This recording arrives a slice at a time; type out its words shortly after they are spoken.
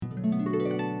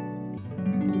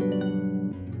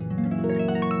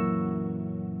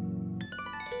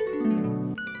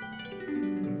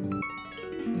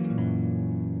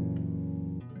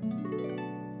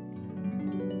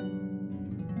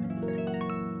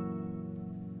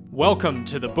Welcome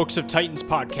to the Books of Titans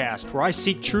podcast, where I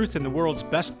seek truth in the world's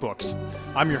best books.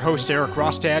 I'm your host, Eric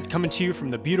Rostad, coming to you from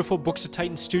the beautiful Books of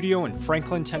Titans studio in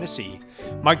Franklin, Tennessee.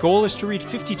 My goal is to read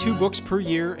 52 books per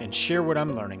year and share what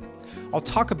I'm learning. I'll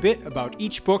talk a bit about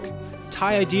each book,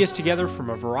 tie ideas together from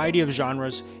a variety of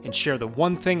genres, and share the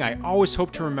one thing I always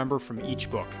hope to remember from each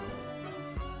book.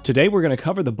 Today we're going to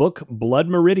cover the book Blood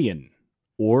Meridian,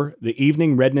 or The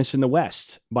Evening Redness in the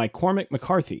West, by Cormac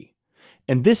McCarthy.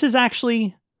 And this is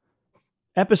actually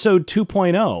episode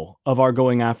 2.0 of our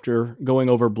going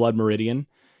over Blood Meridian,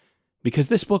 because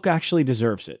this book actually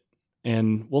deserves it.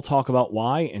 And we'll talk about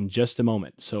why in just a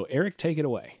moment. So Eric, take it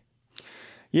away.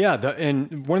 Yeah,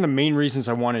 and one of the main reasons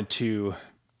I wanted to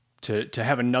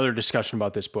have another discussion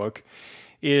about this book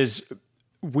is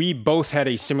we both had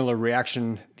a similar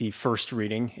reaction the first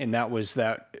reading, and that was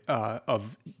that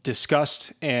of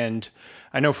disgust. And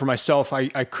I know for myself,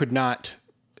 I couldn't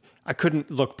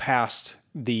look past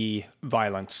the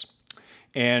violence.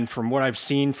 And from what I've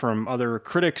seen from other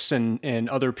critics and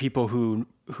other people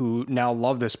who now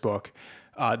love this book,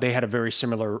 they had a very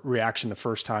similar reaction the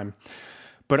first time.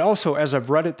 But also, as I've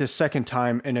read it this second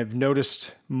time and have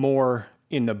noticed more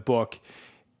in the book,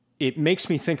 it makes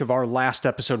me think of our last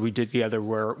episode we did together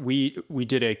where we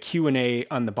did a Q&A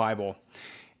on the Bible.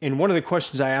 And one of the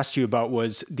questions I asked you about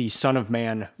was the Son of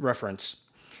Man reference.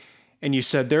 And you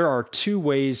said there are two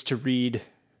ways to read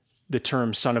the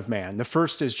term Son of Man. The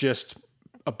first is just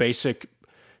a basic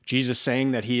Jesus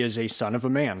saying that he is a son of a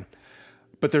man.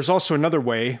 But there's also another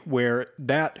way where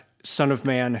that Son of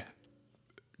Man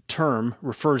term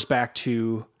refers back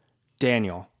to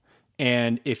Daniel.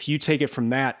 And if you take it from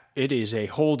that, it is a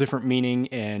whole different meaning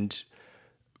and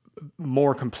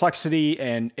more complexity,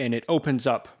 and it opens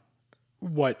up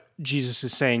what Jesus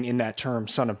is saying in that term,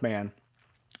 Son of Man.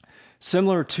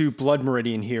 Similar to Blood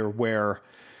Meridian here, where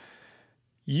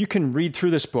you can read through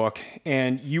this book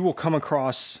and you will come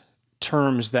across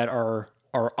terms that are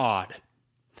odd.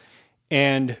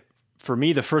 And for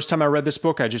me, the first time I read this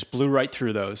book, I just blew right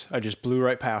through those. I just blew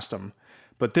right past them.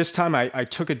 But this time I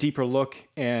took a deeper look,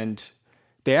 and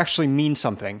they actually mean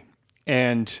something.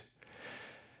 And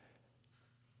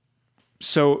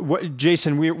so,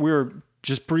 Jason, we were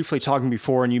just briefly talking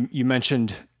before, and you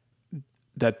mentioned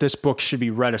that this book should be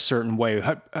read a certain way.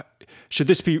 Should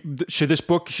you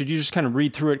just kind of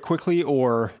read through it quickly,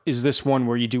 or is this one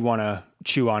where you do want to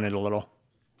chew on it a little?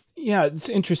 Yeah, it's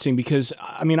interesting because,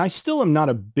 I mean, I still am not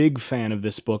a big fan of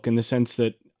this book in the sense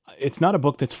that it's not a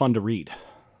book that's fun to read.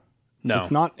 No.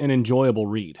 It's not an enjoyable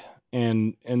read.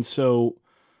 And so,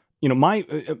 you know,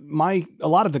 a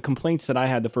lot of the complaints that I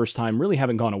had the first time really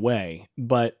haven't gone away,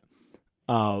 but,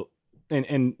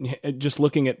 and just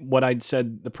looking at what I'd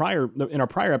said in our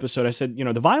prior episode, I said, you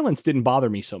know, the violence didn't bother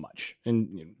me so much.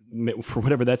 And for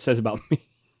whatever that says about me,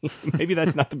 maybe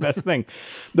that's not the best thing.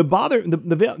 The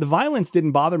violence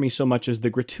didn't bother me so much as the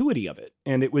gratuity of it.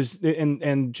 And it was,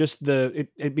 and just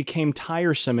it became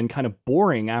tiresome and kind of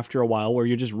boring after a while, where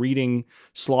you're just reading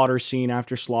slaughter scene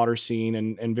after slaughter scene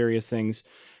and various things.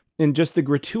 And just the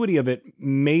gratuity of it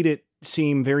made it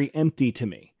seem very empty to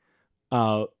me.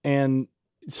 And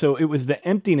so it was the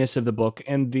emptiness of the book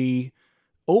and the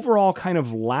overall kind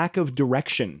of lack of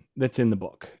direction that's in the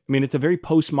book. I mean, it's a very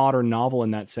postmodern novel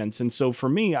in that sense. And so for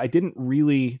me, I didn't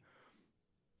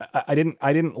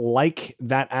like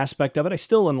that aspect of it. I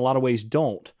still, in a lot of ways,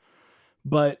 don't.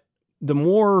 But the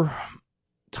more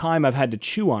time I've had to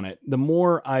chew on it, the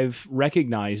more I've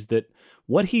recognized that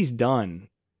what he's done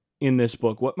in this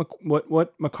book,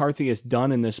 what McCarthy has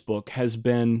done in this book has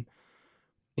been,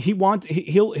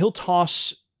 he'll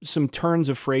toss some turns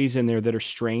of phrase in there that are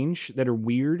strange, that are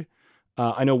weird.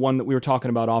 I know one that we were talking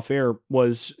about off air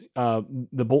was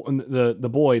the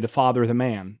boy, the father of the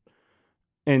man,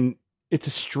 and it's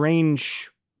a strange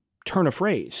turn of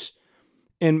phrase.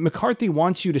 And McCarthy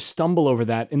wants you to stumble over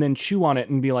that and then chew on it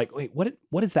and be like, wait,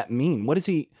 what does that mean? What is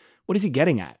he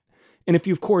getting at? And if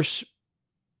you, of course,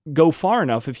 go far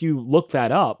enough, if you look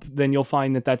that up, then you'll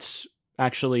find that that's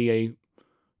actually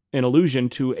an allusion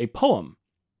to a poem.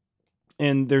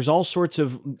 And there's all sorts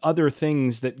of other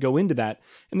things that go into that.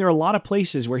 And there are a lot of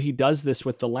places where he does this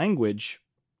with the language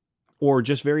or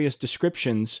just various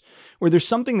descriptions where there's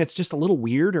something that's just a little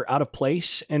weird or out of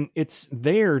place. And it's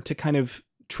there to kind of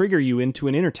trigger you into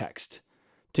an intertext,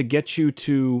 to get you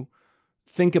to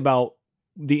think about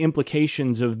the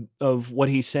implications of what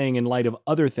he's saying in light of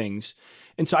other things.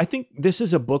 And so I think this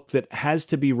is a book that has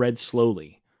to be read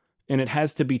slowly, and it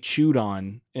has to be chewed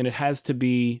on, and it has to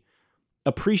be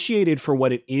appreciated for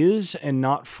what it is and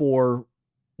not for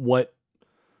what,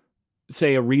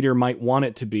 say, a reader might want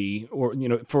it to be, or, you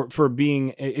know, for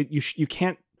being, you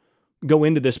can't go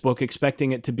into this book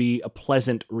expecting it to be a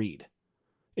pleasant read.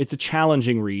 It's a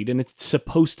challenging read, and it's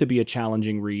supposed to be a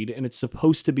challenging read, and it's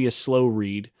supposed to be a slow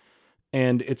read,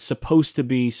 and it's supposed to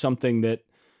be something that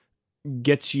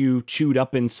gets you chewed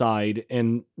up inside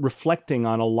and reflecting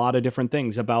on a lot of different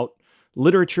things about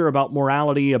literature, about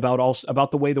morality,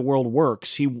 about the way the world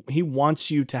works. He wants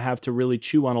you to have to really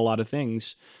chew on a lot of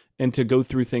things and to go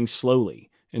through things slowly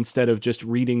instead of just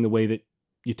reading the way that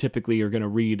you typically are going to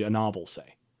read a novel,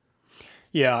 say.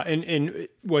 Yeah, and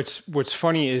what's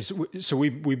funny is, so we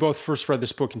both first read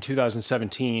this book in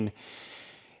 2017,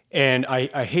 and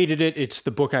I hated it. It's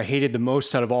the book I hated the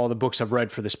most out of all the books I've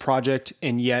read for this project,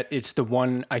 and yet it's the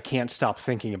one I can't stop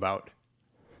thinking about.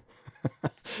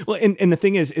 Well, and the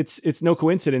thing is, it's no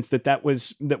coincidence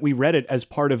that we read it as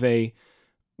part of a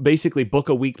basically book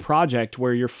a week project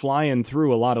where you're flying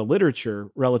through a lot of literature,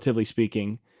 relatively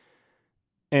speaking.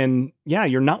 And yeah,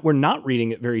 we're not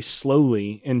reading it very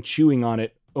slowly and chewing on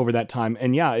it over that time.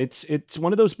 And yeah, it's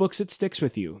one of those books that sticks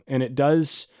with you, and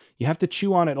you have to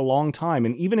chew on it a long time.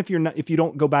 And even if you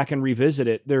don't go back and revisit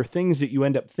it, there are things that you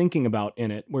end up thinking about in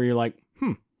it where you're like,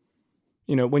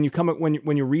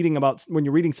 when you're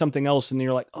reading something else and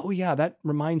you're like, oh yeah, that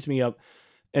reminds me of,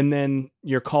 and then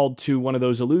you're called to one of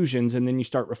those illusions, and then you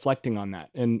start reflecting on that.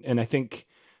 And I think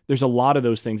there's a lot of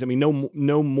those things. I mean,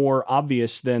 no more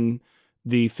obvious than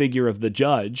the figure of the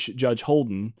Judge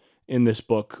Holden in this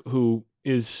book, who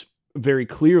is very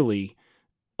clearly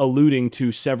alluding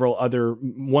to several other,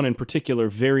 one in particular,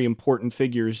 very important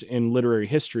figures in literary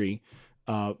history,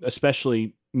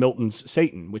 especially Milton's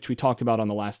Satan, which we talked about on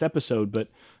the last episode, but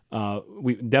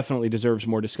we definitely deserves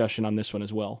more discussion on this one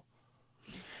as well.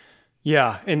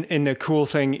 Yeah, and the cool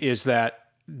thing is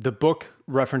that the book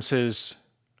references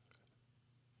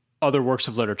other works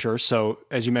of literature. So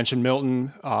as you mentioned,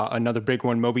 Milton, another big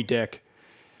one, Moby Dick,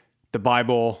 the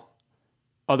Bible,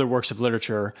 other works of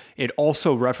literature. It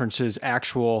also references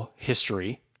actual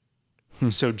history.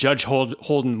 So Judge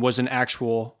Holden was an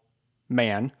actual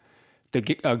man. The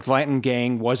Glanton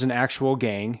Gang was an actual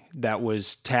gang that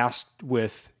was tasked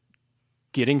with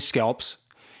getting scalps.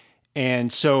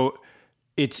 And so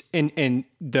it's in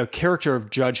the character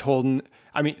of Judge Holden.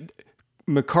 I mean,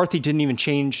 McCarthy didn't even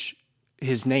change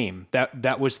his name.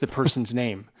 That was the person's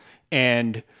name,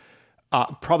 and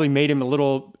probably made him a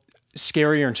little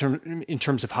scarier in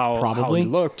terms of how he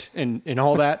looked and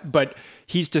all that. But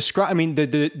he's described. I mean,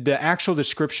 the actual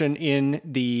description in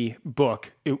the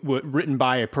book, written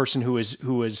by a person who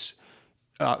was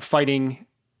fighting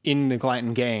in the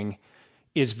Glanton Gang,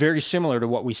 is very similar to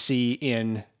what we see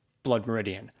in Blood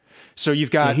Meridian. So you've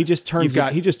got he just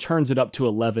turns it up to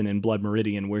 11 in Blood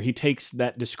Meridian, where he takes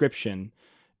that description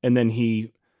and then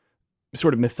he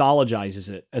sort of mythologizes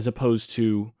it as opposed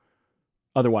to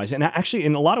otherwise. And actually,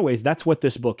 in a lot of ways, that's what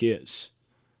this book is.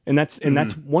 And that's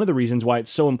one of the reasons why it's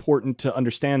so important to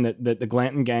understand that the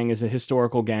Glanton Gang is a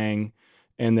historical gang,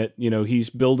 and that,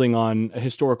 he's building on a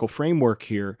historical framework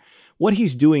here. What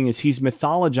he's doing is he's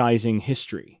mythologizing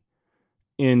history,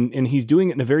 and he's doing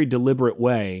it in a very deliberate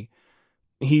way.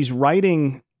 He's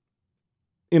writing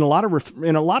in a lot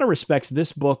of respects.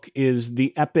 This book is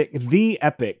the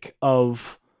epic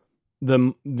of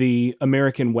the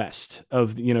American West,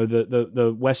 of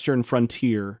the Western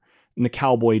frontier in the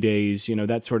cowboy days,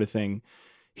 that sort of thing.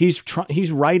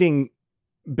 He's writing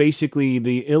basically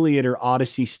the Iliad or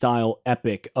Odyssey style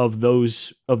epic of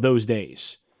those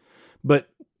days, but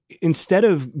instead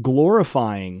of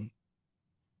glorifying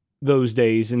those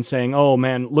days and saying, "Oh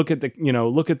man, look at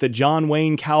the John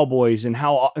Wayne cowboys and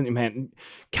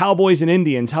cowboys and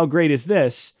Indians, how great is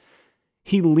this?"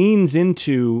 He leans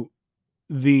into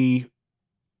the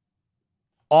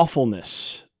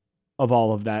awfulness of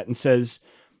all of that and says,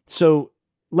 "So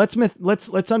let's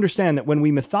understand that when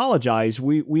we mythologize,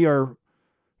 we're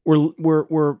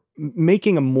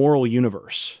making a moral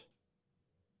universe."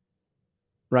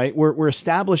 Right? We're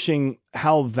establishing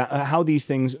how these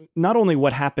things, not only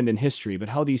what happened in history, but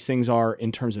how these things are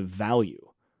in terms of value,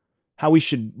 how we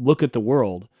should look at the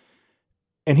world.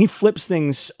 And he flips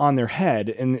things on their head.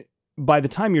 And by the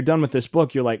time you're done with this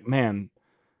book, you're like, man,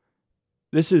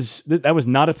 that was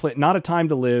not a time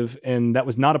to live, and that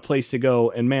was not a place to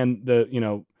go. And man,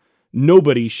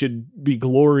 nobody should be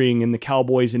glorying in the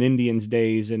cowboys and Indians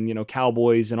days and,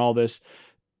 cowboys and all this.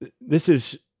 This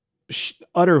is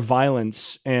utter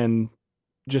violence, and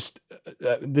just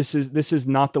this is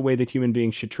not the way that human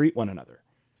beings should treat one another.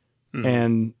 Mm-hmm.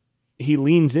 And he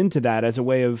leans into that as a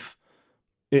way of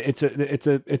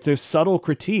it's a subtle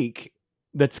critique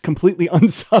that's completely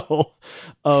unsubtle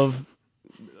of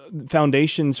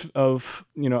foundations of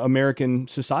American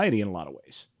society in a lot of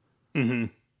ways. Mm-hmm.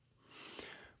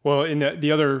 Well, in the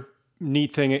other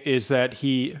neat thing is that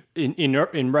he, in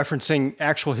referencing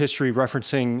actual history,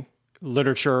 referencing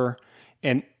literature,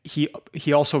 and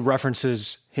he also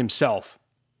references himself.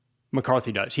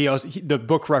 McCarthy does. The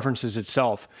book references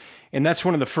itself, and that's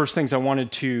one of the first things I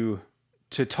wanted to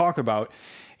talk about.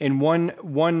 And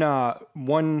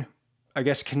one I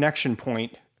guess connection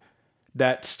point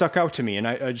that stuck out to me, and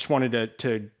I just wanted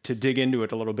to dig into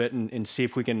it a little bit and see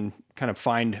if we can kind of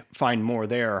find more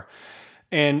there.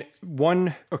 And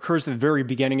one occurs at the very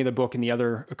beginning of the book, and the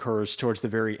other occurs towards the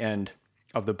very end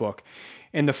of the book.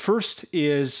 And the first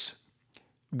is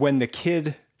when the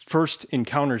kid first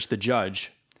encounters the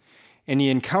judge, and he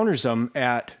encounters him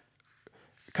at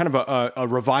kind of a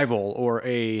revival or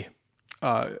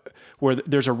where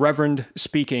there's a reverend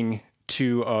speaking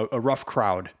to a rough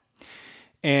crowd.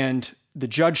 And the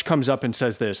judge comes up and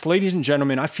says this: "Ladies and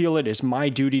gentlemen, I feel it is my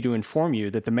duty to inform you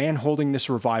that the man holding this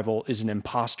revival is an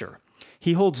impostor.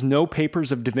 He holds no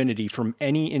papers of divinity from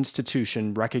any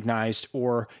institution, recognized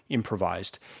or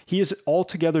improvised. He is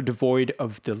altogether devoid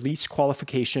of the least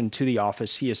qualification to the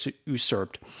office he has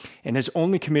usurped, and has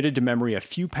only committed to memory a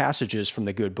few passages from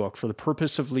the good book for the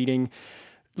purpose of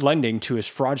lending to his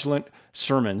fraudulent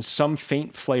sermons some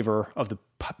faint flavor of the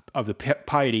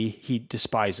piety he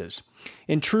despises.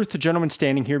 In truth, the gentleman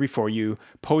standing here before you,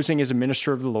 posing as a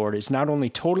minister of the Lord, is not only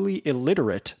totally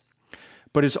illiterate,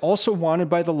 but is also wanted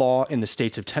by the law in the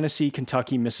states of Tennessee,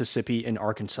 Kentucky, Mississippi, and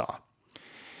Arkansas."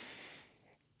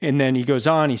 And then he goes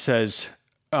on, he says,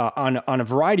 on a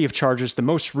variety of charges, the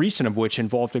most recent of which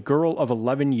involved a girl of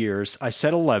 11 years, I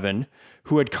said 11,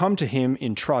 who had come to him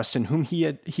in trust and whom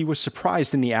he was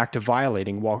surprised in the act of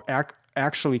violating while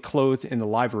actually clothed in the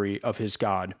livery of his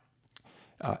God,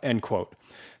 end quote.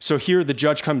 So here the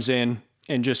judge comes in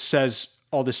and just says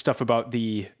all this stuff about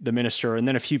the minister, and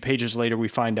then a few pages later we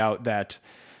find out that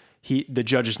the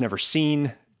judge has never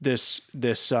seen this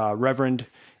reverend,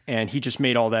 and he just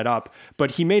made all that up.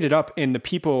 But he made it up, and the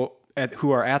people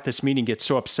who are at this meeting get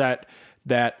so upset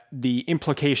that the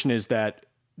implication is that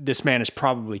this man is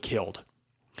probably killed.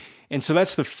 And so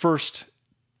that's the first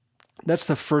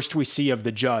we see of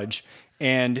the judge,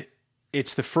 and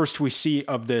it's the first we see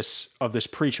of this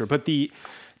preacher. But the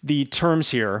terms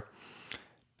here: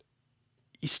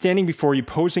 he's standing before you,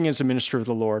 posing as a minister of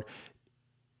the Lord,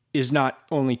 is not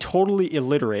only totally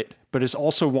illiterate, but is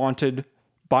also wanted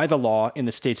by the law in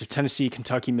the states of Tennessee,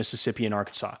 Kentucky, Mississippi, and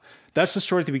Arkansas. That's the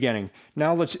story at the beginning.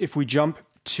 Now if we jump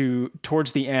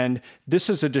towards the end, this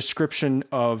is a description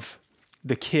of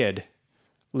the kid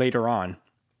later on.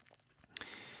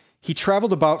 He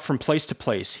traveled about from place to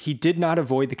place. He did not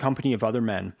avoid the company of other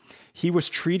men. He was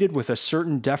treated with a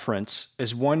certain deference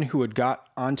as one who had got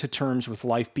onto terms with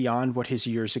life beyond what his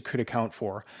years could account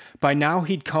for. By now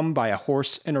he'd come by a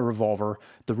horse and a revolver,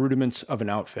 the rudiments of an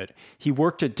outfit. He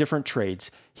worked at different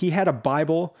trades. He had a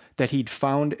Bible that he'd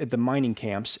found at the mining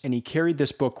camps, and he carried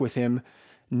this book with him,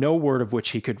 no word of which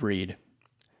he could read.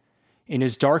 In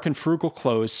his dark and frugal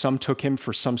clothes, some took him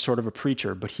for some sort of a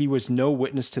preacher, but he was no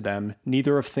witness to them,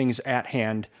 neither of things at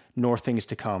hand nor things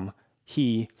to come.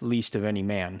 He, least of any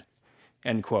man.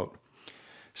 End quote.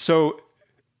 So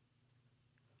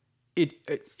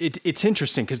it's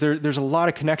interesting because there's a lot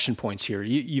of connection points here.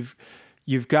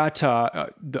 You've got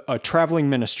a traveling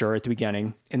minister at the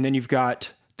beginning, and then you've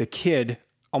got the kid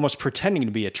almost pretending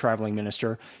to be a traveling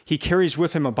minister. He carries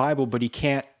with him a Bible, but he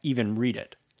can't even read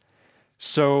it.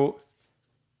 So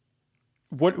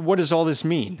what does all this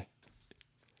mean?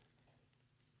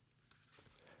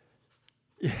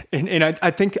 And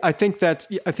I think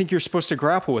you're supposed to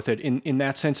grapple with it in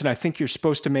that sense, and I think you're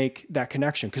supposed to make that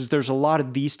connection, because there's a lot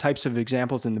of these types of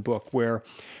examples in the book where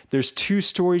there's two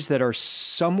stories that are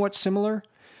somewhat similar,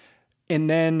 and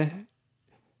then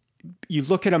you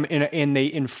look at them and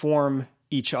they inform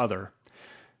each other.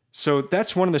 So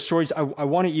that's one of the stories. I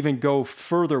want to even go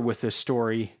further with this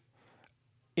story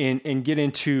and get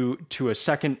into a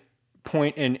second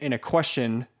point and a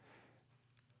question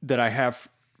that I have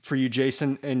for you,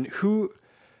 Jason, and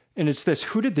it's this: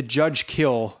 who did the judge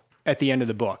kill at the end of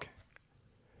the book?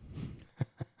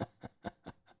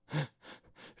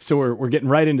 So we're getting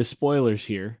right into spoilers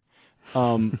here.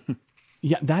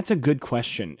 Yeah, that's a good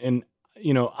question. And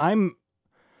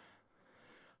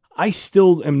I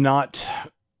still am not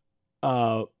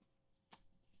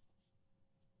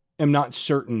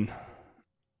certain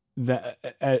that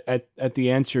at the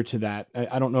answer to that.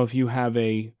 I don't know if you have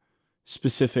a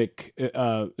specific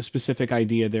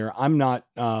idea there. I'm not.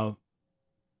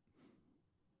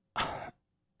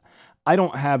 I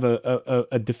don't have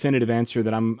a definitive answer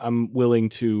that I'm willing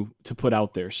to put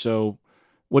out there. So,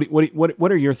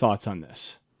 what are your thoughts on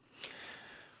this?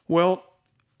 Well,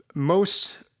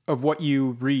 most of what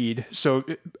you read, so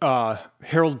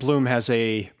Harold Bloom has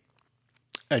an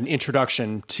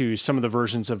introduction to some of the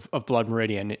versions of Blood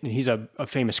Meridian, and he's a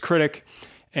famous critic,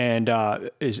 and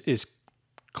is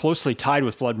closely tied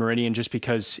with Blood Meridian just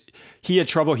because he had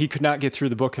trouble. He could not get through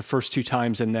the book the first 2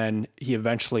 times, and then he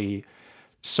eventually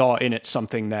saw in it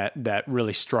something that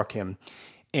really struck him.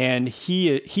 And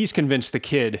he's convinced the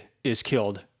kid is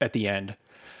killed at the end.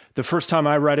 The first time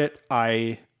I read it,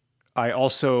 I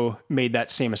also made that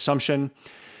same assumption.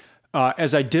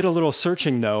 As I did a little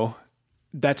searching, though,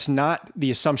 that's not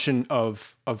the assumption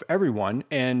of everyone.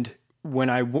 And when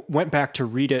I went back to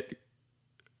read it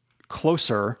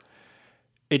closer,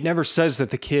 it never says that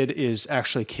the kid is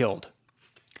actually killed.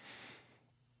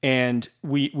 And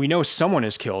we know someone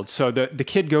is killed. So the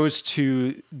kid goes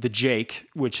to the Jake,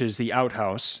 which is the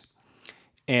outhouse.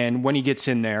 And when he gets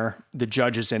in there, the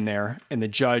judge is in there, and the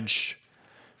judge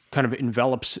kind of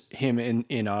envelops him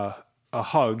in a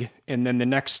hug. And then the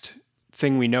next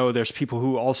thing we know, there's people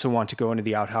who also want to go into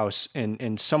the outhouse,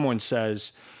 and someone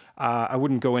says, I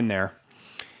wouldn't go in there.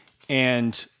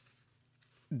 And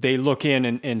they look in,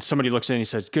 and somebody looks in and he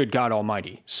says, good God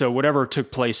Almighty. So whatever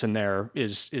took place in there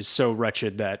is so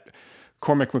wretched that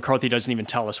Cormac McCarthy doesn't even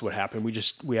tell us what happened.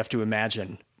 We have to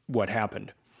imagine what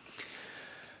happened.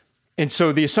 And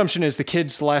so the assumption is the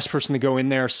kid's the last person to go in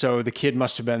there. So the kid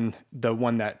must have been the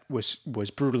one that was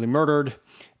brutally murdered,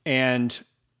 and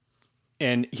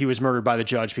he was murdered by the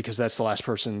judge because that's the last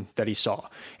person that he saw.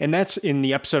 And that's in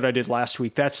the episode I did last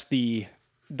week. That's the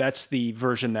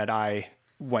version that I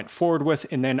went forward with.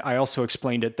 And then I also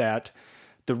explained it that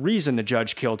the reason the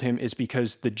judge killed him is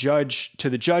because to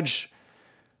the judge,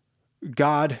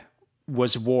 God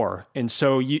was war. And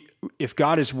so if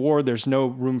God is war, there's no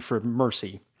room for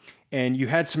mercy. And you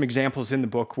had some examples in the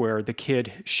book where the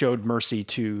kid showed mercy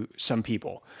to some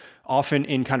people, often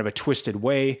in kind of a twisted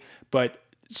way. But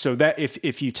so that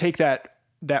if you take that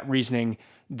reasoning,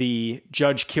 the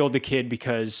judge killed the kid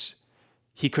because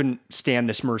he couldn't stand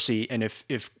this mercy. And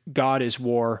if God is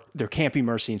war, there can't be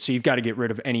mercy. And so you've got to get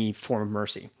rid of any form of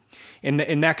mercy. And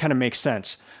that kind of makes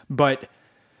sense. But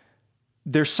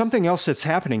there's something else that's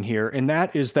happening here. And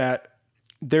that is that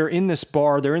they're in this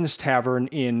bar, they're in this tavern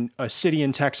in a city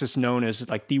in Texas known as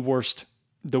like the worst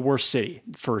city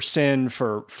for sin,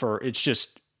 for it's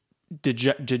just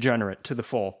degenerate to the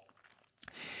full.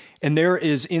 And there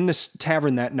is in this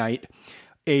tavern that night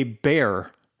a bear,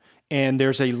 and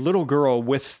there's a little girl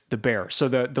with the bear. So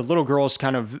the little girl is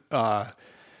kind of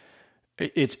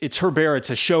it's her bear,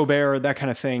 it's a show bear, that kind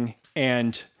of thing.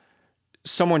 And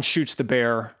someone shoots the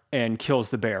bear and kills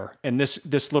the bear. And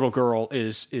this little girl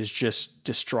is just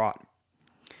distraught.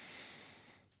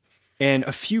 And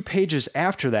a few pages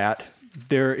after that,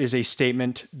 there is a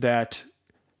statement that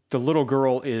the little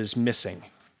girl is missing.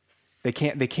 They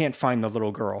can't find the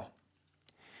little girl.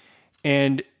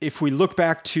 And if we look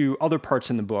back to other parts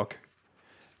in the book,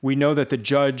 we know that the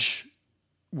judge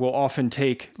will often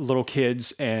take little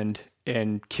kids and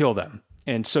kill them.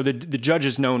 And so the judge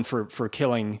is known for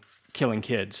killing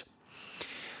kids.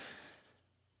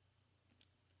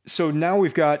 So now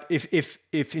we've got, if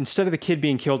instead of the kid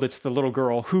being killed, it's the little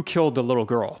girl, who killed the little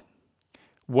girl?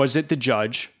 Was it the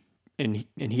judge? And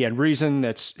he had reason,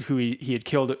 that's who he had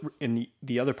killed in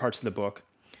the other parts of the book.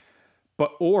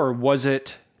 Or was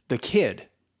it the kid?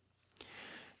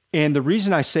 And the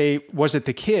reason I say, was it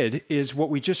the kid, is what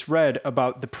we just read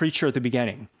about the preacher at the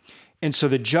beginning. And so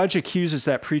the judge accuses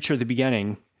that preacher at the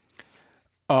beginning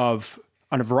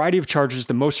on a variety of charges,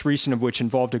 the most recent of which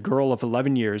involved a girl of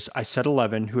 11 years, I said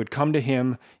 11, who had come to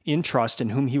him in trust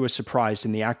and whom he was surprised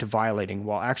in the act of violating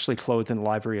while actually clothed in the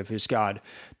livery of his God.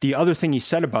 The other thing he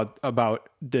said about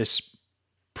this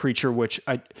preacher, which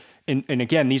and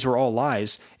again, these were all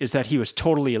lies, is that he was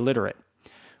totally illiterate.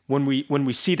 When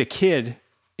we see the kid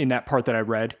in that part that I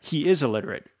read, he is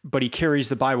illiterate, but he carries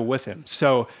the Bible with him.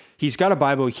 So he's got a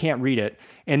Bible, he can't read it.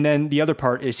 And then the other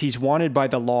part is he's wanted by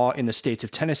the law in the states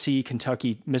of Tennessee,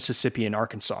 Kentucky, Mississippi, and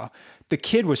Arkansas. The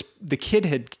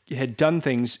kid had done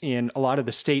things in a lot of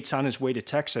the states on his way to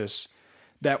Texas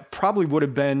that probably would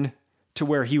have been to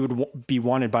where he would be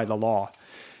wanted by the law.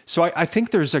 So I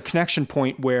think there's a connection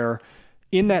point where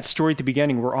in that story at the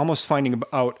beginning, we're almost finding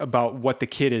out about what the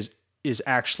kid is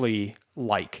actually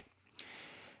like.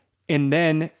 And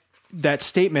then that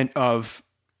statement of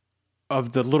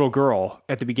the little girl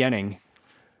at the beginning,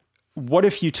 what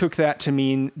if you took that to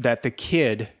mean that the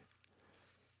kid,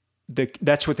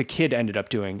 that's what the kid ended up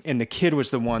doing, and the kid was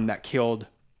the one that killed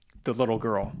the little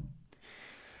girl?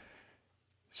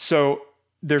 So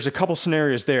there's a couple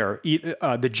scenarios there.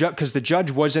 Because the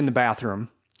judge was in the bathroom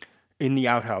in the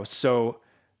outhouse. So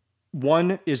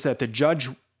one is that the judge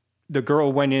the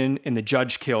girl went in and the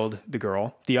judge killed the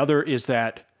girl. The other is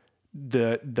that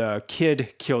the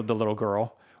kid killed the little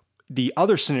girl. The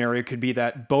other scenario could be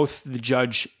that both the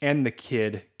judge and the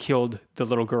kid killed the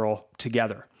little girl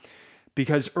together.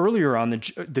 Because earlier on, the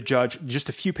judge, just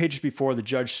a few pages before, the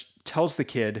judge tells the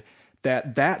kid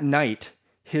that that night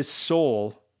his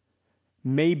soul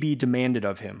may be demanded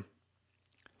of him.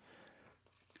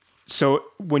 So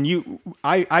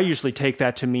I usually take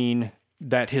that to mean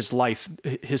that his life,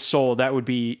 his soul, that would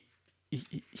be,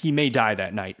 he may die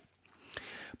that night.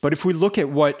 But if we look at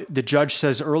what the judge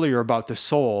says earlier about the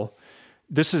soul,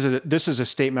 this is a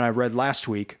statement I read last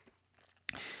week.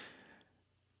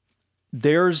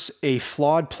 There's a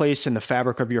flawed place in the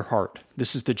fabric of your heart.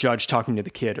 This is the judge talking to the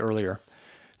kid earlier.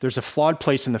 There's a flawed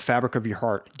place in the fabric of your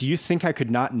heart. Do you think I could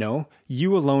not know?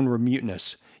 You alone were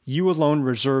mutinous. You alone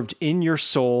reserved in your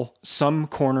soul some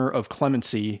corner of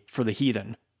clemency for the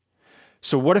heathen.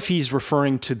 So what if he's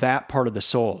referring to that part of the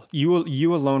soul?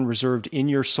 You alone reserved in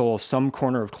your soul some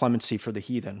corner of clemency for the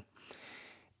heathen.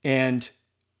 And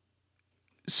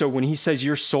so when he says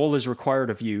your soul is required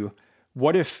of you,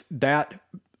 what if that,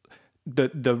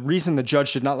 the reason the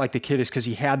judge did not like the kid is because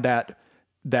he had that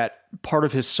part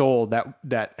of his soul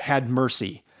that had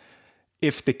mercy.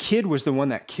 If the kid was the one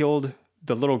that killed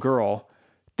the little girl,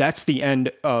 that's the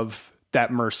end of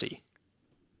that mercy,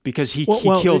 because he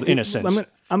killed innocence.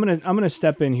 I'm gonna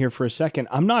step in here for a second.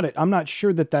 I'm not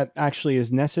sure that actually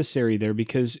is necessary there,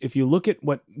 because if you look at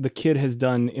what the kid has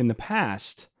done in the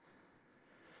past,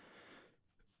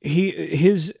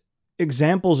 his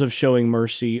examples of showing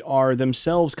mercy are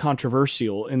themselves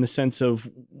controversial in the sense of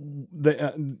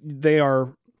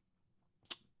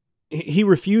he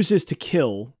refuses to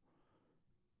kill,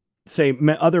 say,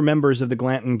 other members of the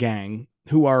Glanton gang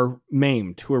who are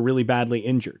maimed, who are really badly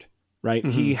injured, right?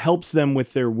 Mm-hmm. He helps them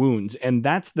with their wounds. And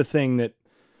that's the thing that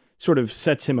sort of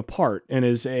sets him apart, and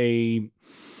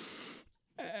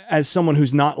as someone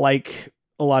who's not like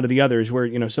a lot of the others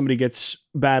where, somebody gets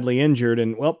badly injured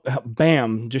and, well,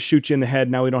 bam, just shoot you in the head.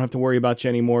 Now we don't have to worry about you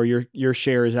anymore. Your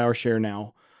share is our share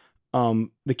now.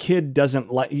 The kid doesn't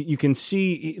you can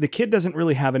see the kid doesn't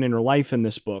really have an inner life in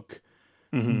this book,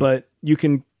 mm-hmm. but you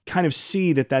can kind of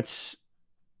see that that's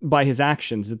by his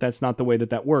actions, that's not the way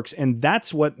that works. And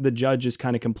that's what the judge is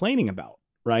kind of complaining about,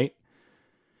 right?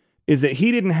 Is that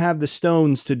he didn't have the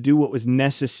stones to do what was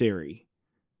necessary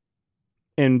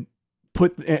and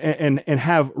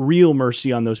have real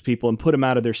mercy on those people and put them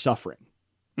out of their suffering.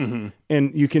 Mm-hmm.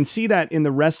 And you can see that in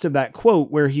the rest of that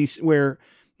quote where he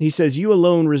says, you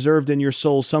alone reserved in your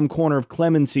soul some corner of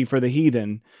clemency for the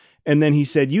heathen. And then he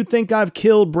said, you think I've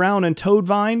killed Brown and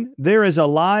Toadvine? They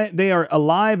are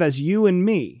alive as you and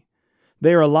me.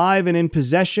 They are alive and in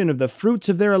possession of the fruits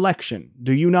of their election.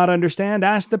 Do you not understand?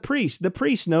 Ask the priest. The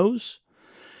priest knows.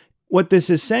 What this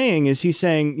is saying is he's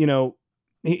saying,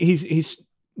 he's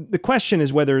the question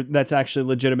is whether that's actually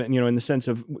legitimate, in the sense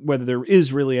of whether there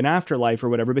is really an afterlife or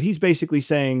whatever. But he's basically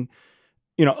saying,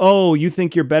 oh, you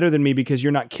think you're better than me because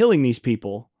you're not killing these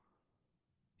people.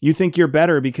 You think you're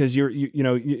better because you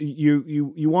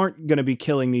aren't going to be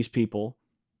killing these people,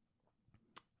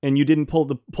 and you didn't pull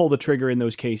the trigger in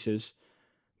those cases.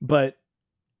 But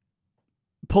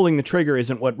pulling the trigger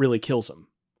isn't what really kills them,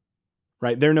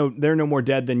 right? They're no more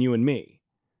dead than you and me.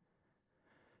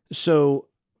 So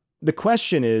the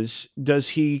question is, does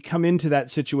he come into that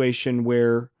situation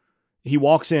where he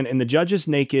walks in and the judge is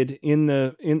naked in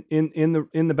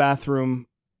the bathroom,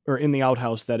 or in the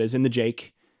outhouse, that is, in the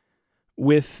Jake,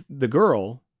 with the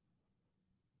girl?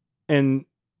 And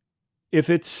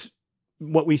if it's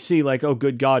what we see, like, oh,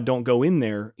 good God, don't go in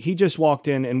there. He just walked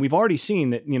in, and we've already seen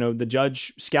that, the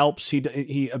judge scalps,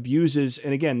 he abuses.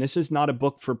 And again, this is not a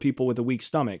book for people with a weak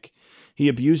stomach. He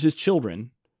abuses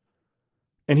children,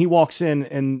 and he walks in,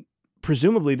 and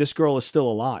presumably this girl is still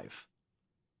alive.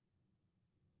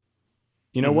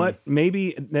 You know what?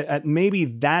 Maybe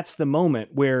that's the moment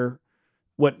where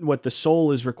what the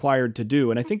soul is required to do.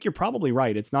 And I think you're probably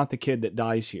right. It's not the kid that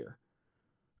dies here.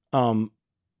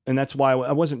 And that's why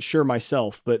I wasn't sure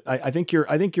myself, but I think your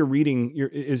reading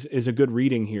is a good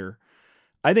reading here.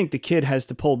 I think the kid has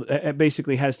to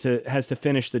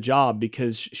finish the job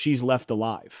because she's left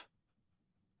alive.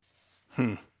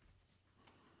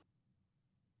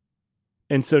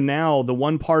 And so now the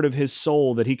one part of his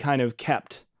soul that he kind of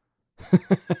kept,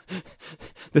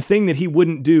 the thing that he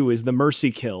wouldn't do is the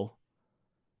mercy kill.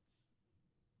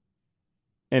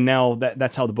 And now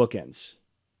that's how the book ends.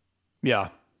 Yeah.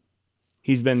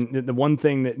 He's been the one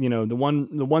thing that, the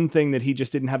one thing that he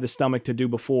just didn't have the stomach to do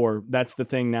before. That's the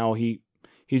thing now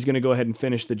he's going to go ahead and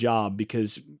finish the job,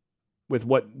 because with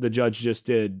what the judge just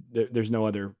did, there's no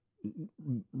other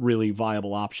really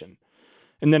viable option.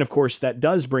 And then, of course, that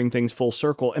does bring things full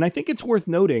circle. And I think it's worth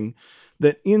noting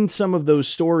that in some of those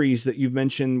stories that you've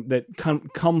mentioned that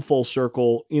come full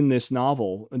circle in this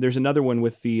novel, there's another one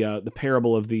with the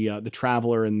parable of the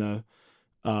traveler and the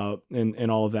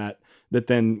and all of that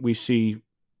then we see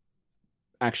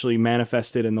actually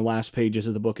manifested in the last pages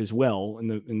of the book as well,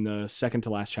 in the second to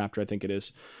last chapter, I think it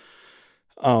is.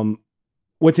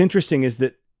 What's interesting is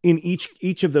that in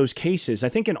each of those cases, I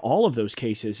think in all of those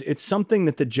cases, it's something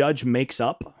that the judge makes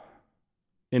up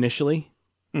initially.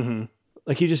 Mm-hmm.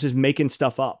 Like he just is making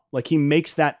stuff up. Like he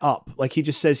makes that up. Like he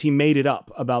just says he made it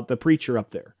up about the preacher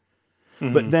up there.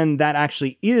 Mm-hmm. But then that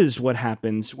actually is what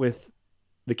happens with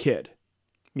the kid.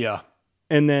 Yeah.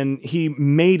 And then he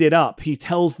made it up. He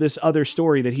tells this other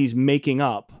story that he's making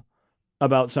up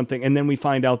about something. And then we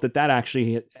find out that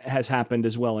actually has happened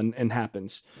as well and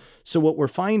happens. So what we're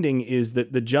finding is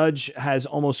that the judge has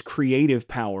almost creative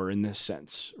power in this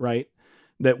sense, right?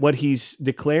 That what he's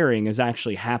declaring is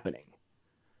actually happening.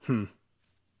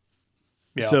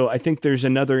 Yeah. So I think there's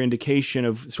another indication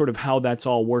of sort of how that's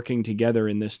all working together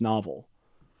in this novel.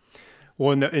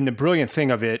 Well, and the brilliant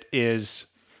thing of it is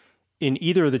in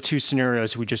either of the two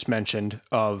scenarios we just mentioned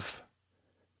of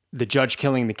the judge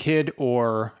killing the kid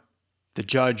or the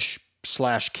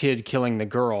judge/kid killing the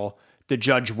girl, the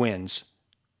judge wins.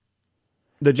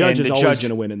 The judge is always going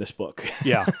to win in this book.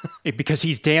 Yeah, because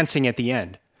he's dancing at the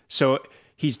end. So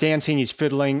he's dancing, he's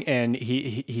fiddling, and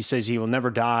he says he will never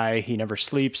die. He never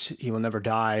sleeps. He will never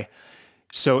die.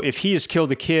 So if he has killed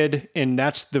the kid, and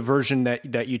that's the version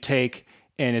that you take,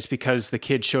 and it's because the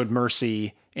kid showed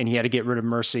mercy and he had to get rid of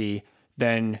mercy,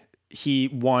 then he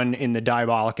won in the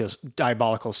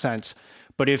diabolical sense.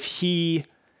 But if he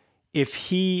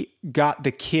got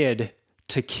the kid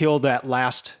to kill that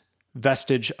last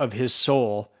vestige of his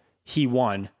soul, he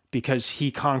won because he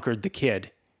conquered the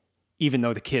kid, even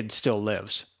though the kid still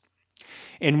lives.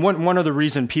 And one other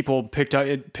reason people picked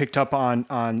up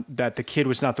on that the kid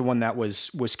was not the one that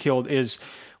was killed is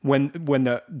when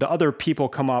the other people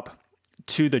come up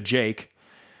to the Jake,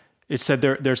 it said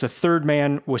there's a third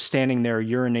man was standing there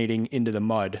urinating into the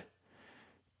mud.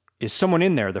 Is someone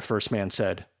in there? The first man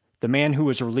said. The man who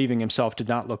was relieving himself did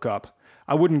not look up.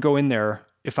 I wouldn't go in there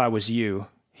if I was you,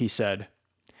 he said.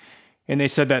 And they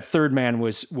said that third man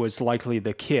was likely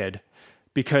the kid,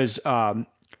 because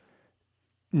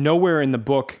nowhere in the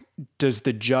book does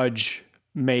the judge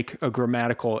make a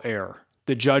grammatical error.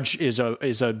 The judge is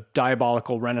a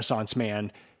diabolical Renaissance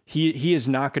man. He is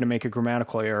not going to make a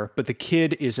grammatical error, but the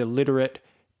kid is illiterate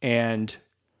and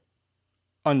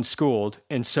unschooled,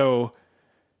 and so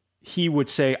he would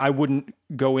say, "I wouldn't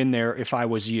go in there if I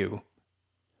was you."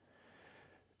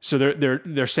 So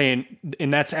they're saying,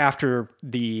 and that's after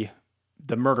the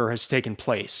murder has taken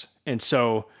place, and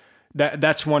so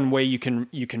that's one way you can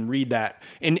read that,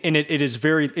 and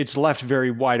it's left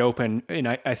very wide open, and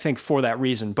I think for that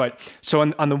reason. But so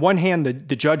on the one hand,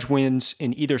 the judge wins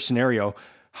in either scenario.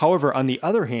 However, on the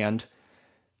other hand,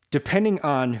 depending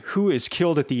on who is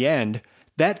killed at the end,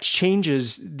 that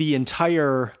changes the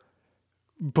entire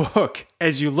book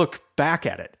as you look back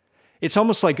at it. It's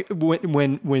almost like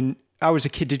when I was a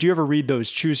kid. Did you ever read those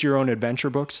Choose Your Own Adventure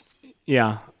books?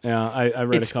 Yeah. I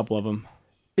read a couple of them.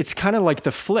 It's kind of like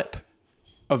the flip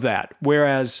of that,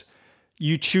 whereas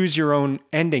you choose your own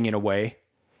ending in a way,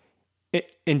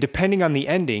 and depending on the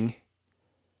ending,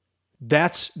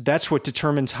 that's what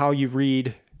determines how you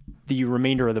read the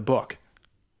remainder of the book,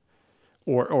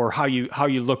 or how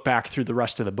you look back through the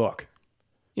rest of the book.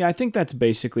 Yeah, I think that's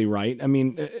basically right. I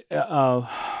mean,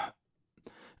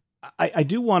 I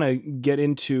do want to get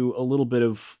into a little bit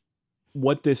of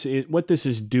what this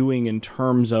is doing in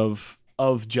terms of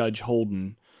Judge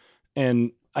Holden,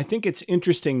 and I think it's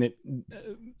interesting that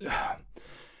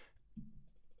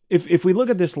if we look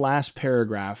at this last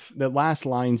paragraph, the last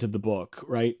lines of the book,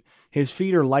 right? His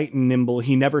feet are light and nimble.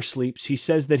 He never sleeps. He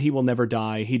says that he will never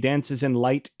die. He dances in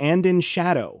light and in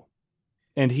shadow,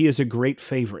 and he is a great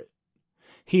favorite.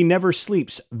 He never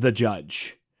sleeps, the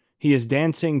judge. He is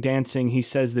dancing. He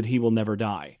says that he will never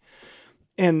die.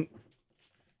 And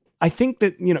I think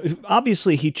that,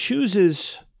 obviously he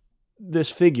chooses this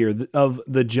figure of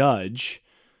the judge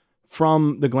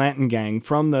from the Glanton gang,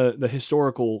 from the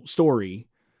historical story.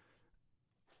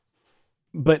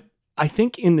 But I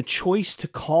think in the choice to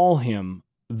call him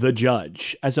the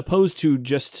judge, as opposed to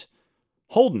just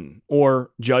Holden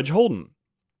or Judge Holden,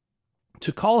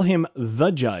 to call him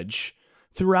the judge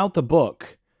throughout the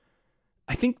book,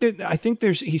 I think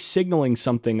he's signaling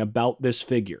something about this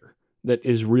figure that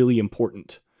is really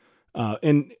important.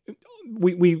 And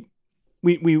we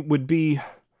would be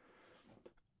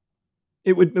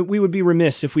we would be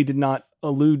remiss if we did not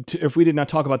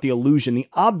talk about the allusion, the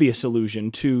obvious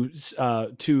allusion to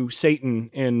Satan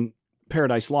in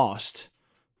Paradise Lost,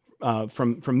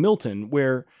 from Milton,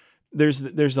 where there's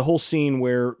the whole scene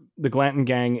where the Glanton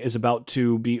gang is about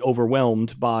to be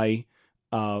overwhelmed by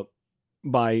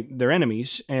their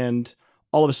enemies, and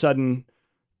all of a sudden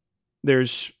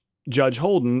there's Judge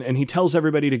Holden, and he tells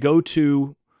everybody to go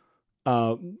to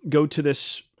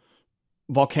this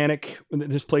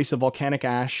place of volcanic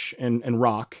ash and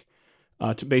rock,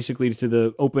 to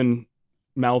the open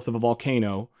mouth of a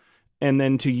volcano, and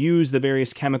then to use the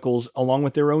various chemicals along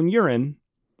with their own urine,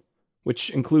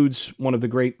 which includes one of the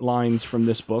great lines from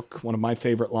this book, one of my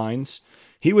favorite lines.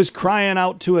 He was crying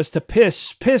out to us to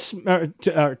piss,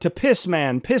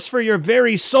 man, piss for your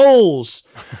very souls,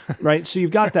 right? So you've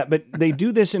got that, but they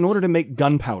do this in order to make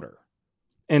gunpowder.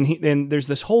 And there's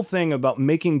this whole thing about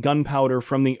making gunpowder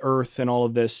from the earth and all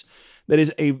of this that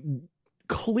is a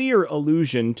clear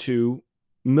allusion to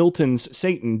Milton's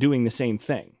Satan doing the same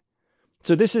thing.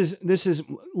 So this is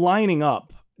lining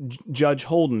up Judge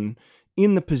Holden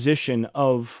in the position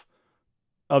of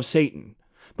Satan.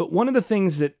 But one of the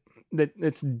things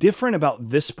that's different about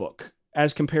this book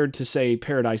as compared to, say,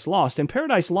 Paradise Lost, in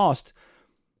Paradise Lost,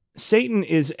 Satan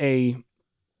is a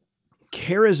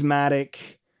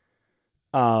charismatic,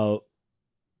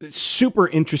 super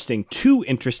interesting, too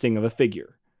interesting of a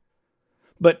figure.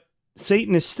 But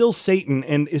Satan is still Satan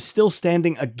and is still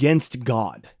standing against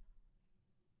God.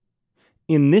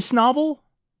 In this novel,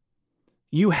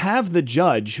 you have the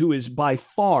judge, who is by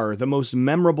far the most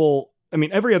memorable. I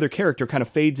mean, every other character kind of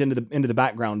fades into the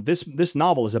background. This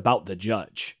novel is about the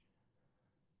judge.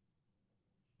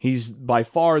 He's by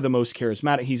far the most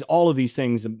charismatic. He's all of these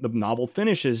things. The novel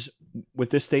finishes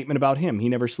with this statement about him. He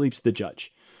never sleeps, the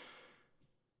judge.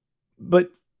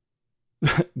 But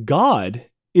God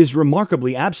is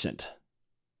remarkably absent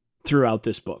throughout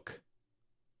this book.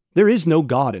 There is no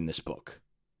God in this book.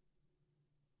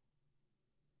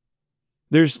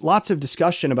 There's lots of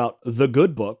discussion about the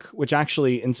good book, which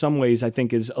actually in some ways I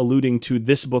think is alluding to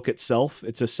this book itself.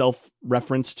 It's a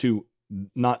self-reference to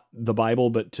not the Bible,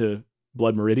 but to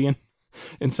Blood Meridian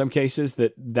in some cases,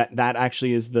 that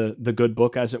actually is the good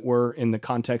book, as it were, in the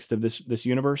context of this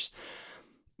universe.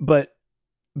 But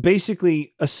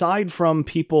basically, aside from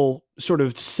people sort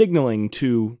of signaling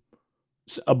to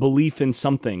a belief in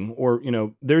something, or,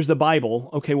 there's the Bible.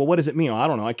 Okay, well, what does it mean? I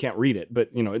don't know. I can't read it, but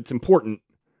it's important.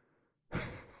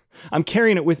 I'm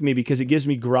carrying it with me because it gives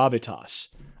me gravitas.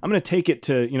 I'm going to take it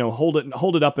to, hold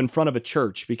it up in front of a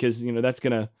church because, that's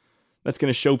going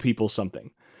to show people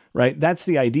something, right? That's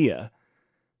the idea.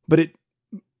 But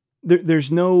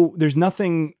there's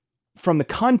nothing from the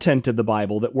content of the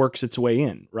Bible that works its way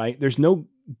in, right? There's no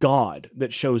God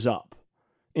that shows up.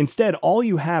 Instead, all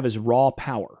you have is raw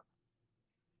power.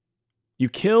 You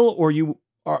kill or you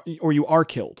are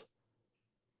killed.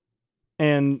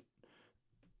 And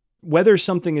whether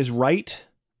something is right,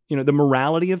 the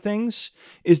morality of things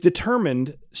is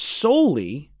determined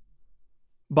solely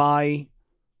by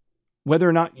whether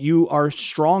or not you are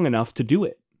strong enough to do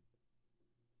it.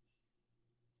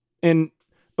 And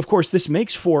of course, this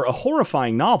makes for a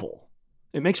horrifying novel.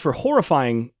 It makes for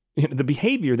horrifying. The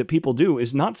behavior that people do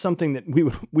is not something that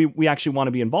we actually want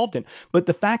to be involved in. But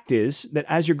the fact is that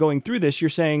as you're going through this, you're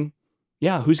saying,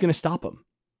 yeah, who's going to stop them?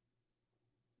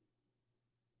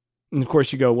 And of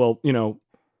course you go, well,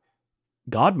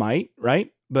 God might,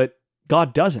 right? But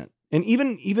God doesn't. And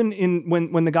even in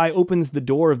when the guy opens the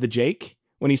door of the Jake,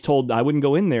 when he's told, I wouldn't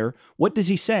go in there, what does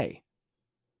he say?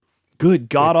 Good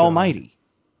God Almighty.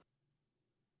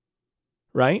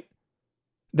 Right?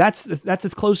 That's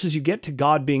as close as you get to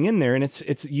God being in there, and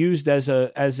it's used as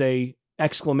a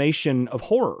exclamation of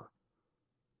horror.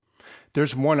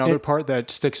 There's one other part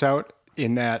that sticks out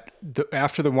in that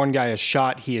after the one guy is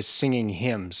shot, he is singing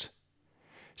hymns.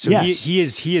 So yes.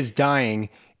 he is dying,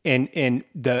 and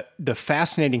the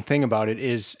fascinating thing about it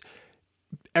is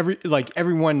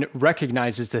everyone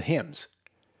recognizes the hymns.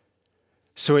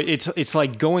 So it's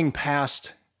like going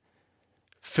past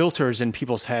filters in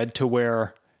people's head to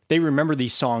where they remember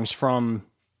these songs from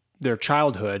their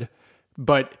childhood,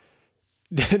 but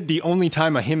the only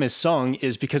time a hymn is sung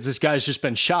is because this guy's just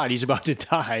been shot. He's about to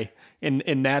die.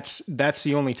 And that's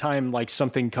the only time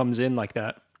something comes in like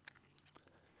that.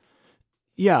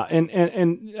 Yeah.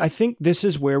 And I think this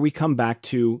is where we come back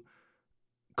to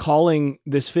calling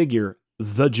this figure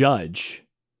the judge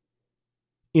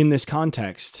in this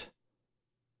context.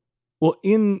 Well,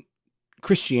 in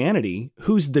Christianity,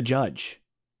 who's the judge?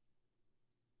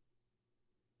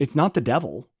 It's not the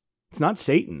devil. It's not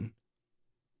Satan.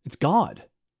 It's God.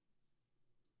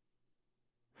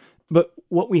 But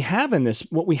what we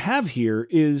have here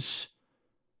is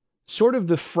sort of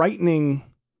the frightening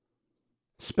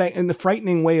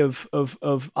way of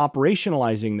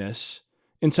operationalizing this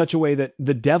in such a way that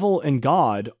the devil and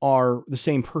God are the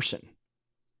same person.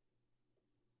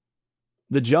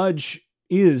 The judge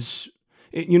is,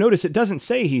 you notice it doesn't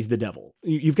say he's the devil.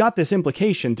 You've got this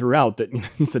implication throughout that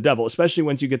he's the devil, especially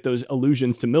once you get those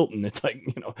allusions to Milton. It's like,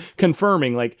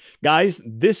 confirming like, guys,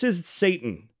 this is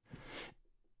Satan,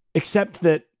 except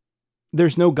that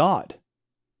there's no God.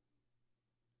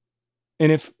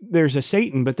 And if there's a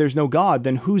Satan, but there's no God,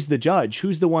 then who's the judge?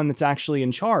 Who's the one that's actually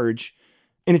in charge?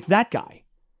 And it's that guy.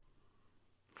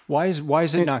 Why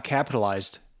is it not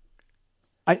capitalized?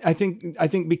 I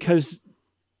think because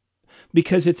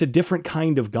it's a different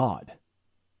kind of God,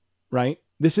 right?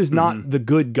 This is not the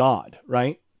good God,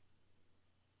 right?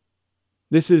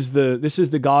 This is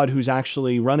the God who's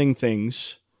actually running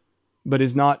things, but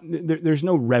is not. There's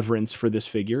no reverence for this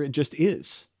figure. It just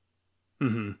is.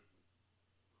 Mm-hmm.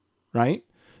 Right?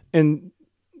 And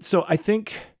so I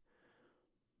think,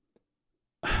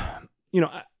 I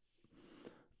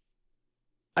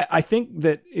think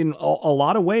that in a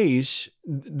lot of ways,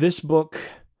 this book,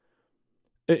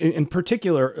 in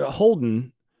particular,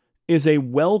 Holden, is a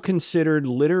well-considered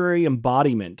literary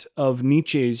embodiment of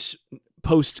Nietzsche's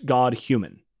post-God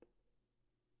human.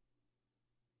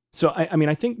 So,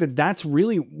 I think that that's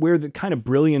really where the kind of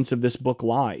brilliance of this book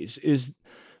lies, is,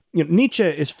 Nietzsche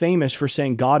is famous for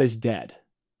saying God is dead,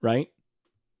 right?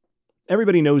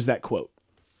 Everybody knows that quote.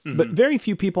 Mm-hmm. But very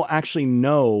few people actually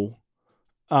know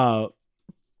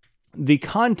the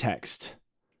context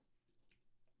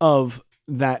of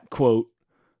that quote.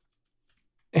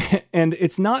 And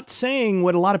it's not saying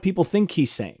what a lot of people think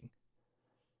he's saying,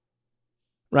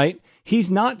 right? He's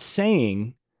not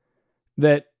saying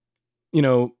that,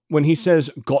 when he says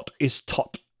Gott ist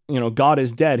tot, God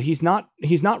is dead. He's not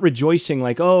rejoicing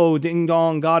like, oh, ding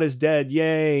dong, God is dead.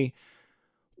 Yay.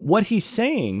 What he's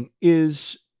saying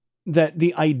is that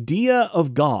the idea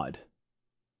of God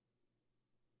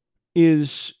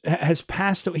has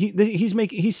passed.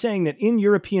 He's saying that in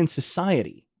European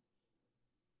society,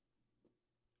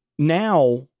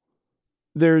 now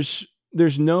there's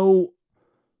no,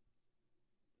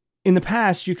 in the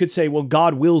past you could say, well,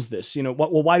 God wills this,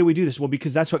 well, why do we do this? Well,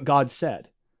 because that's what God said.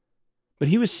 But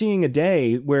he was seeing a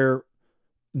day where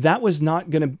that was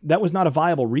not a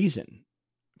viable reason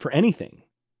for anything.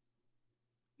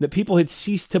 That people had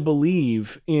ceased to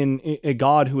believe in a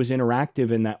God who was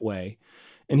interactive in that way.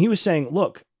 And he was saying,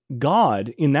 look, God,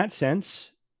 in that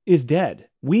sense, is dead.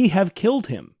 We have killed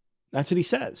him. That's what he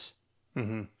says.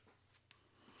 Mm-hmm.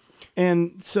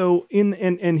 And so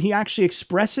and he actually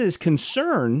expresses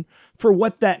concern for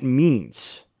what that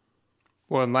means.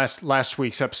 Well, in last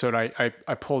week's episode,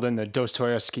 I pulled in the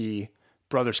Dostoevsky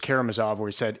Brothers Karamazov, where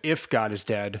he said, if God is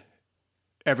dead,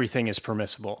 everything is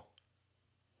permissible.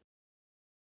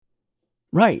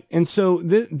 Right. And so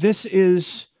this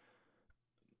is,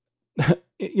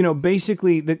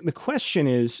 basically the question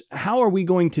is, how are we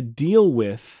going to deal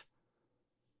with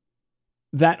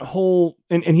that whole,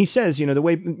 and he says, the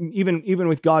way, even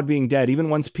with God being dead, even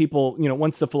once people,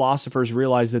 once the philosophers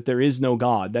realize that there is no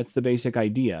God, that's the basic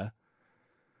idea.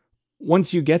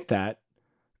 Once you get that,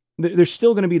 there's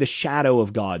still going to be the shadow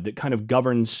of God that kind of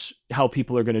governs how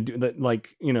people are going to do that.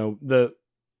 Like,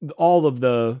 all of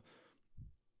the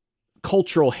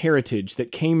cultural heritage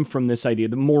that came from this idea,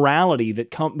 the morality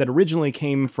that originally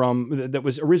came from, that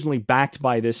was originally backed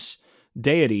by this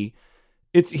deity.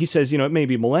 He says, it may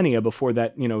be millennia before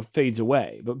that, fades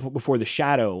away, but before the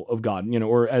shadow of God,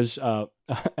 or as who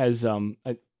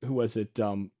was it?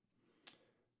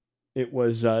 It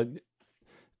was,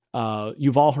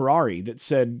 Yuval Harari that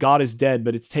said, God is dead,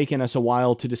 but it's taken us a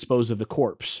while to dispose of the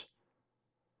corpse.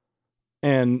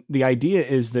 And the idea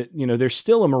is that, there's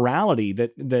still a morality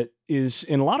that is,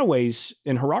 in a lot of ways,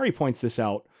 and Harari points this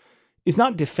out, is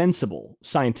not defensible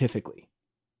scientifically.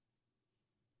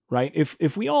 Right?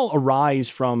 If we all arise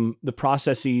from the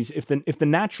processes, if the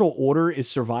natural order is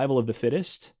survival of the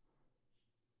fittest,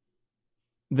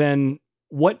 then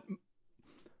what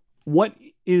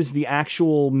is the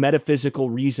actual metaphysical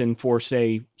reason for,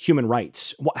 say, human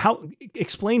rights?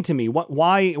 Explain to me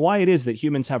why it is that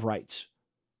humans have rights.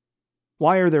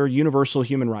 Why are there universal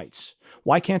human rights?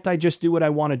 Why can't I just do what I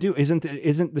want to do?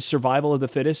 Isn't the survival of the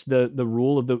fittest the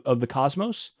rule of the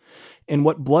cosmos? And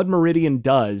what Blood Meridian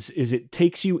does is it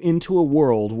takes you into a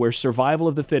world where survival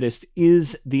of the fittest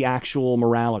is the actual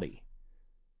morality.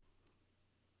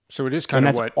 So it is kind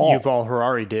of what Yuval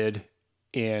Harari did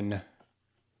in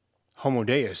Homo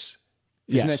Deus,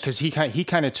 isn't it? Because he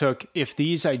kind of took, if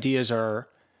these ideas are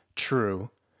true,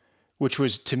 which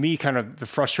was to me kind of the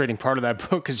frustrating part of that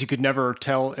book, because you could never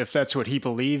tell if that's what he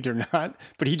believed or not,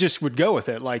 but he just would go with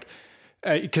it. Like,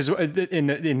 because in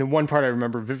the one part I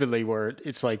remember vividly where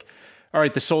it's like, all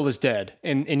right, the soul is dead.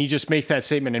 And he just makes that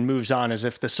statement and moves on as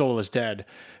if the soul is dead.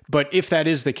 But if that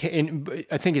is the case, and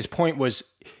I think his point was,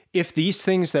 if these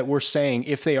things that we're saying,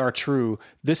 if they are true,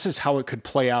 this is how it could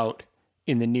play out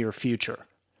in the near future.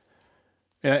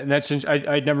 And that's,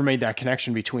 I'd never made that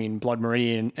connection between Blood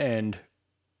Meridian and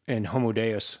Homo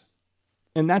Deus.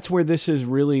 And that's where this is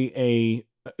really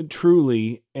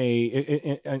truly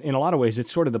in a lot of ways,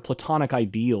 it's sort of the Platonic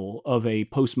ideal of a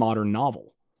postmodern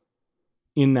novel,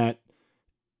 in that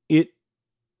it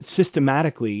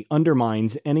systematically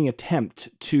undermines any attempt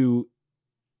to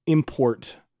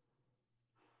import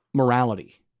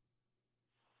morality.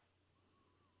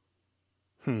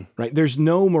 Right? There's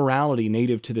no morality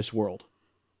native to this world.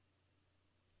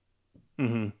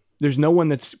 Mm-hmm. There's no one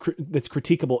that's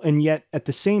critiquable, and yet at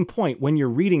the same point, when you're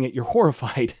reading it, you're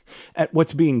horrified at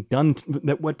what's being done,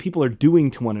 that what people are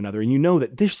doing to one another, and you know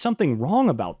that there's something wrong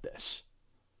about this.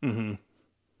 Mm-hmm.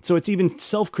 So it's even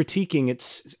self-critiquing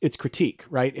its critique,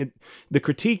 right? The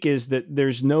critique is that there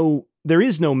is no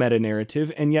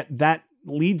meta-narrative, and yet that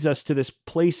leads us to this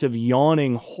place of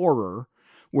yawning horror,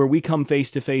 where we come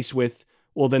face to face with,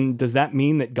 well, then does that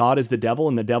mean that God is the devil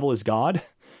and the devil is God?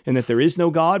 And that there is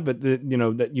no God, but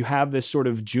that you have this sort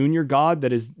of junior God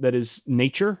that is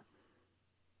nature.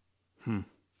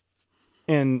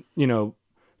 And,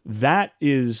 that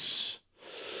is,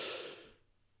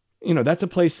 that's a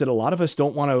place that a lot of us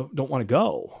don't want to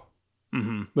go.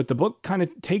 Mm-hmm. But the book kind of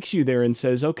takes you there and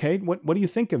says, okay, what do you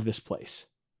think of this place?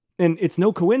 And it's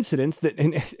no coincidence that,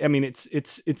 and I mean,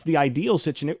 it's the ideal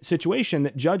situation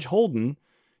that Judge Holden,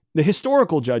 the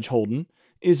historical Judge Holden,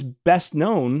 is best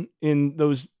known in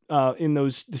those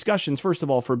discussions, first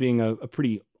of all, for being a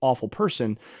pretty awful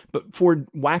person, but for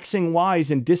waxing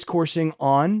wise and discoursing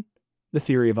on the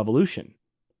theory of evolution,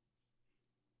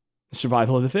 the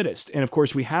survival of the fittest. And of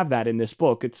course, we have that in this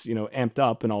book. It's, amped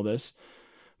up and all this,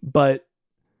 but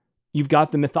you've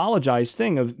got the mythologized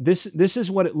thing of this is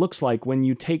what it looks like when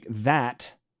you take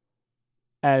that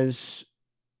as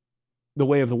the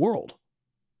way of the world.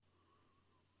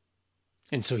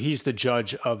 And so he's the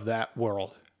judge of that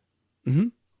world. Mm-hmm.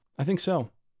 I think so.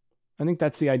 I think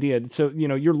that's the idea. So,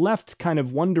 you're left kind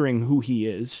of wondering who he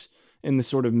is in the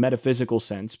sort of metaphysical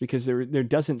sense, because there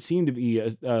doesn't seem to be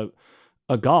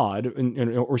a God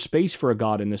or space for a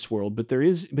God in this world, but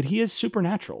he is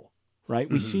supernatural, right?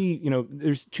 Mm-hmm. We see,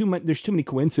 there's too many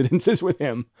coincidences with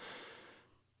him,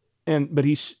 but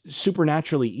he's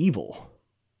supernaturally evil.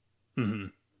 Mm-hmm.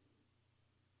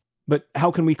 But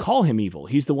how can we call him evil?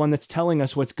 He's the one that's telling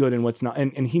us what's good and what's not.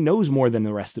 And he knows more than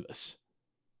the rest of us.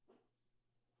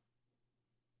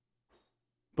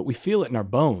 But we feel it in our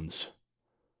bones.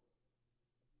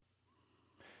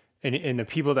 And the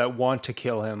people that want to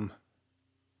kill him,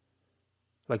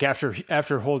 like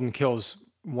after Holden kills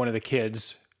one of the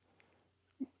kids,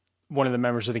 one of the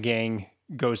members of the gang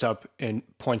goes up and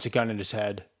points a gun at his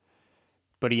head,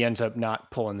 but he ends up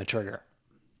not pulling the trigger.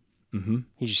 Mm-hmm.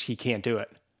 He can't do it.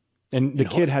 And the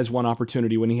kid has one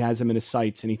opportunity when he has him in his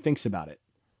sights and he thinks about it.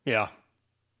 Yeah.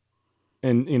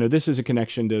 And, this is a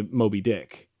connection to Moby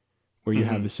Dick, where you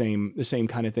Mm-hmm. have the same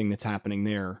kind of thing that's happening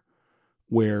there,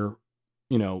 where,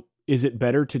 is it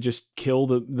better to just kill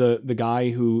the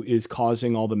guy who is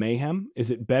causing all the mayhem? Is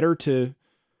it better to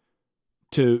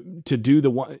do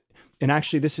the one? And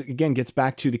actually this again gets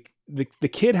back to the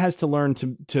kid has to learn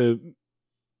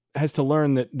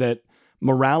that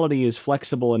morality is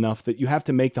flexible enough that you have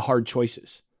to make the hard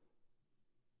choices,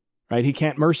 right? He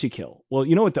can't mercy kill. Well,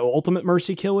 you know what the ultimate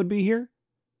mercy kill would be here?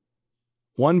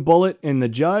 One bullet in the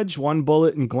judge, one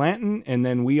bullet in Glanton, and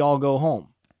then we all go home.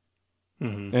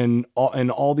 Mm-hmm.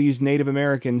 And all these Native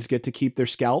Americans get to keep their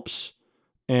scalps,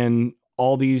 and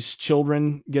all these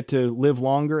children get to live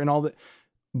longer and all that.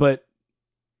 But,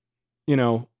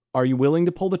 are you willing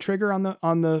to pull the trigger on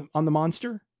the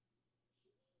monster?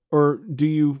 Or do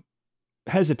you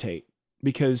hesitate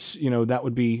because, that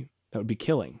would be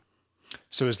killing?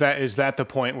 So is that the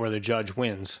point where the judge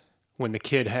wins, when the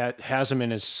kid has him in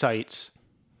his sights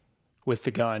with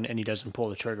the gun and he doesn't pull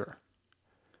the trigger?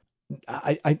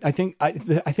 I think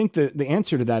the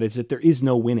answer to that is that there is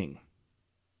no winning.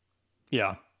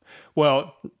 Yeah.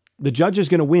 Well, the judge is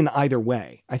going to win either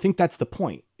way. I think that's the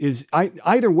point.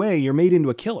 Either way, you're made into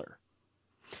a killer.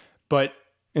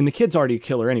 And the kid's already a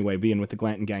killer anyway, being with the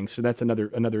Glanton gang, so that's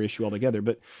another issue altogether.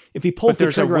 But if he pulls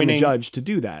the trigger on the judge to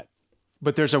do that,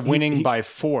 but there's a winning by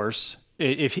force.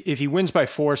 If he wins by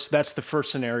force, that's the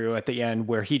first scenario at the end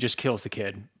where he just kills the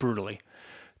kid brutally.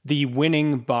 The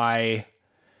winning by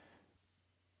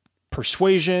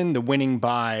persuasion, the winning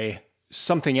by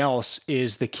something else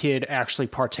is the kid actually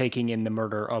partaking in the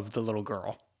murder of the little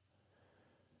girl.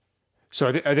 So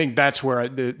I think that's where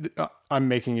I'm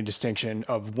making a distinction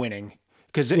of winning,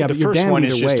 because the first one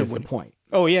is just the point.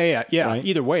 Oh yeah. Right?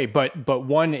 Either way, but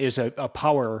one is a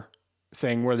power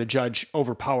thing where the judge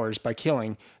overpowers by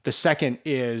killing. The second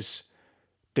is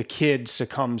the kid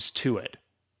succumbs to it.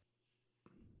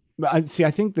 But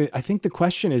I think the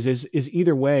question is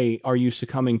either way, are you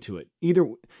succumbing to it?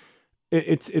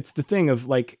 It's the thing of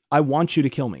like, I want you to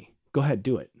kill me. Go ahead,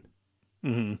 do it.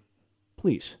 Mm-hmm.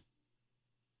 Please.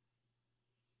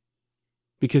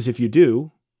 Because if you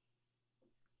do,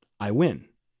 I win.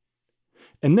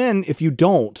 And then if you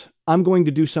don't, I'm going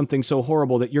to do something so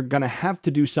horrible that you're going to have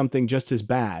to do something just as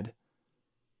bad,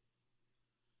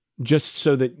 just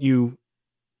so that you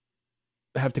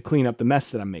have to clean up the mess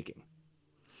that I'm making.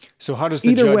 So how does the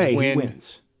Either judge way, win? he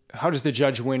wins. How does the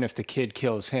judge win if the kid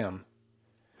kills him?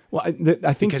 Well, I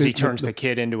think because he turns the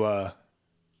kid into a...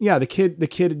 Yeah, the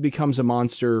kid becomes a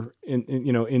monster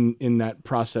in that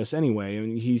process anyway. I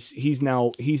mean, he's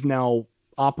now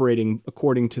operating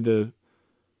according to the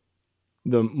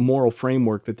moral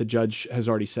framework that the judge has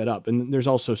already set up. And there's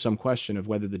also some question of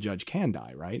whether the judge can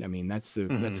die, right? I mean, that's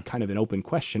kind of an open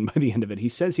question by the end of it. He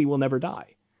says he will never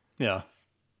die. Yeah.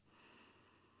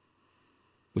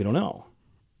 We don't know.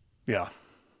 Yeah.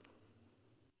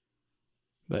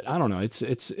 But I don't know.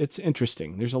 It's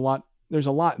interesting. There's a lot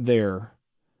there.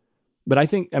 But I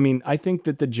think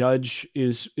that the judge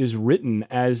is written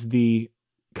as the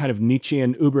kind of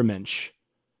Nietzschean Übermensch,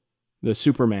 the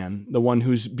Superman, the one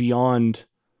who's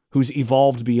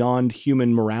evolved beyond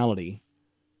human morality,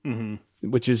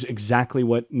 which is exactly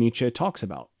what Nietzsche talks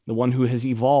about. The one who has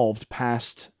evolved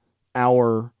past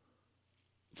our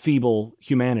feeble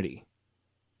humanity.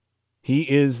 He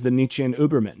is the Nietzschean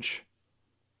Übermensch.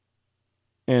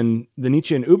 And the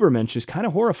Nietzschean Übermensch is kind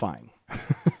of horrifying.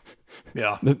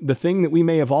 Yeah. The thing that we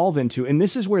may evolve into, and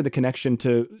this is where the connection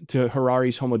to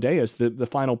Harari's Homo Deus, the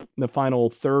final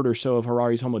third or so of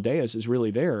Harari's Homo Deus is really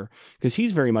there, because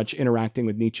he's very much interacting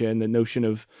with Nietzsche and the notion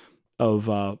of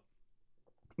Homo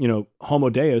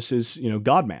Deus is,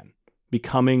 God-man,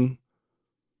 becoming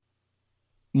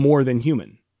more than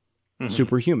human,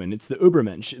 superhuman. It's the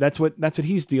Übermensch. That's what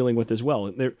he's dealing with as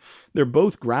well. They're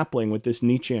both grappling with this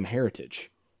Nietzschean heritage.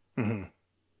 Mm-hmm.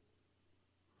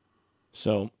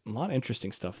 So a lot of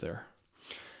interesting stuff there.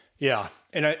 Yeah.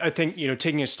 And I think,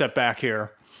 taking a step back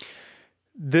here,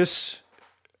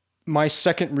 my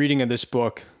second reading of this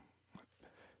book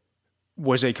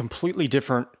was a completely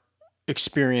different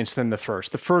experience than the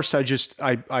first. The first,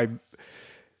 I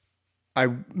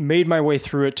made my way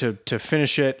through it to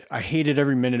finish it. I hated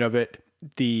every minute of it.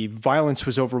 The violence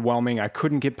was overwhelming. I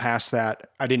couldn't get past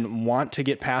that. I didn't want to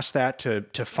get past that to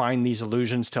find these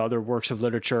allusions to other works of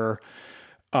literature.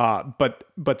 But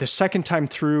the second time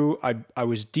through, I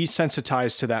was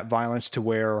desensitized to that violence to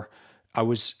where I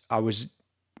was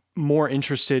more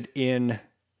interested in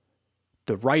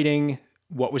the writing,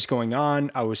 what was going on.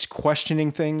 I was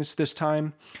questioning things this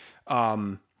time.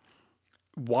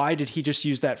 Why did he just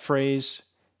use that phrase?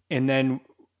 And then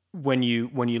when you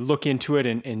look into it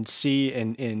and see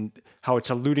and how it's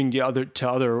alluding to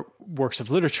other works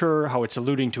of literature, how it's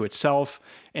alluding to itself,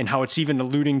 and how it's even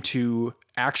alluding to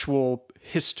actual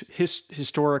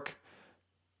historic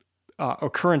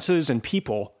occurrences and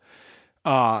people,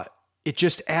 it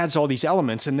just adds all these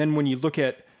elements. And then when you look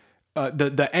at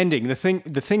the ending, the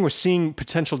thing with seeing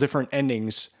potential different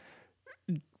endings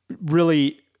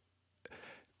really,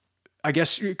 I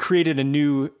guess, created a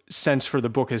new sense for the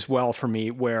book as well for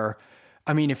me, where,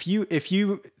 I mean, if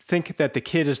you think that the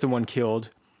kid is the one killed,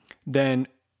 then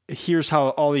here's how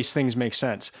all these things make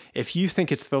sense. If you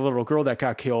think it's the little girl that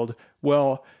got killed,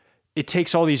 well, it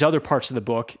takes all these other parts of the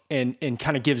book and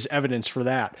kind of gives evidence for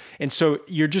that. And so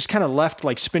you're just kind of left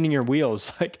like spinning your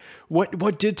wheels, like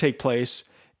what did take place?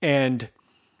 And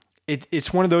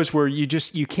it's one of those where you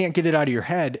can't get it out of your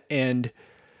head, and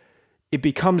it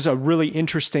becomes a really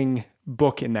interesting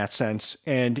book in that sense.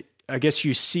 And I guess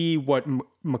you see what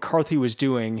McCarthy was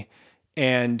doing,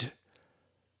 and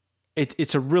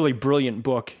it's a really brilliant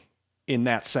book in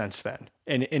that sense then.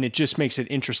 And it just makes it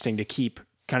interesting to keep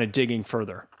kind of digging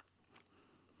further.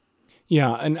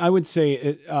 Yeah, and I would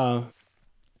say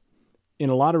in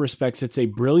a lot of respects, it's a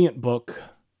brilliant book,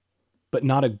 but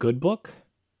not a good book.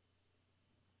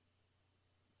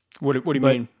 What do you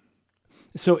mean?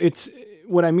 So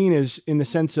what I mean is in the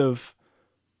sense of,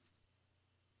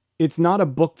 it's not a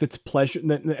book that's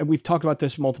we've talked about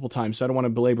this multiple times, so I don't want to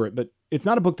belabor it, but it's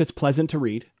not a book that's pleasant to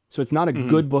read. So it's not a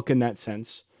good book in that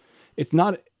sense. It's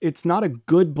not it's not a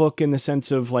good book in the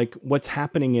sense of like what's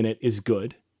happening in it is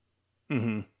good.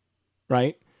 Mm-hmm.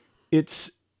 Right? It's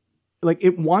like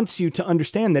it wants you to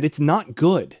understand that it's not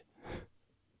good.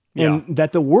 And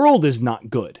that the world is not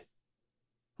good.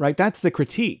 Right? That's the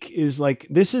critique, is like,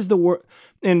 this is the world.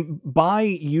 And by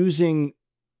using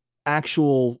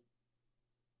actual,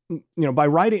 by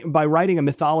writing a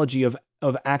mythology of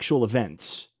actual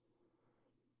events,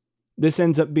 this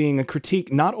ends up being a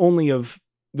critique not only of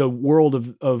the world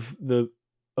of the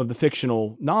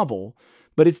fictional novel,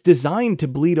 but it's designed to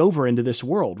bleed over into this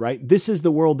world, right? This is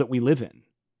the world that we live in.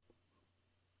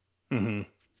 Mm-hmm.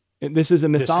 And this is a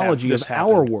mythology of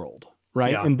our world,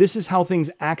 right? Yeah. And this is how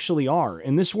things actually are.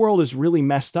 And this world is really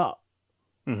messed up.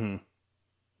 Mm-hmm.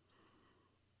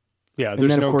 Yeah,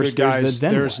 there's no good guys.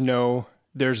 There's no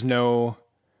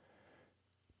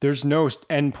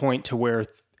end point to where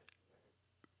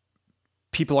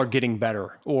people are getting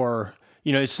better, or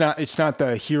it's not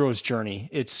the hero's journey.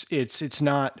 It's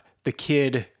not the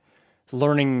kid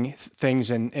learning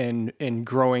things and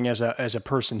growing as a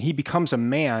person. He becomes a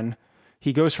man.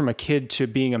 He goes from a kid to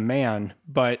being a man,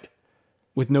 but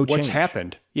with no change. What's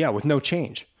happened? Yeah, with no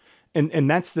change. And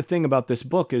that's the thing about this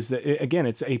book, is that, again,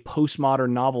 it's a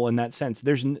postmodern novel in that sense.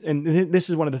 And this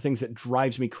is one of the things that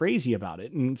drives me crazy about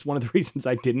it, and it's one of the reasons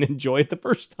I didn't enjoy it the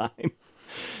first time,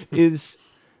 is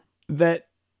that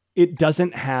it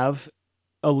doesn't have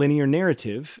a linear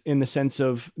narrative in the sense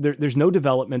of there's no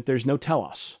development, there's no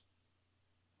telos.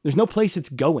 There's no place it's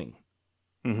going.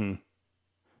 Mm-hmm.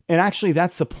 And actually,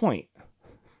 that's the point.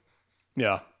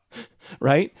 Yeah.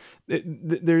 Right?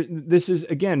 This is,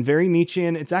 again, very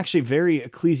Nietzschean. It's actually very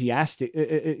ecclesiastic,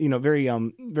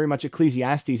 very much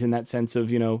Ecclesiastes in that sense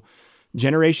of,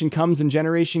 generation comes and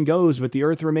generation goes, but the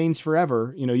earth remains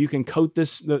forever. You can coat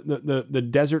the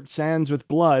desert sands with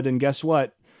blood, and guess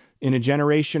what? In a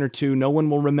generation or two, no one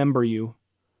will remember you.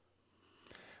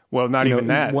 Well, not even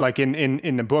that. Like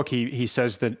in the book, he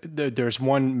says that there's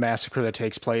one massacre that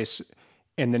takes place,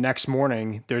 and the next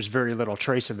morning there's very little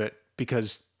trace of it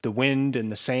because the wind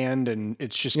and the sand, and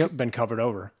it's just been covered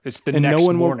over. It's the next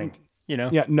morning,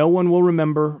 Yeah, no one will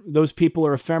remember. Those people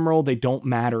are ephemeral. They don't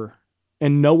matter.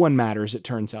 And no one matters, it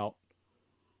turns out.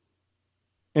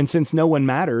 And since no one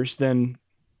matters, then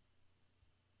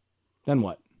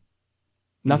what?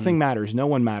 Nothing matters. No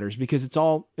one matters, because it's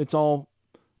all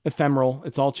ephemeral.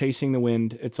 It's all chasing the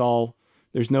wind.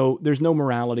 There's no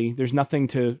morality. There's nothing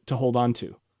to hold on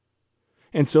to.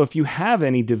 And so if you have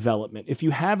any development, if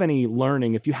you have any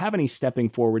learning, if you have any stepping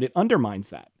forward, it undermines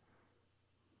that.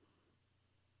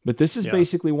 But this is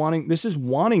basically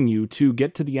wanting you to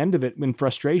get to the end of it in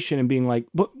frustration and being like,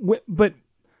 but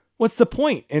what's the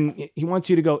point? And he wants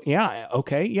you to go, yeah,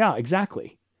 okay, yeah,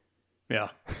 exactly. Yeah.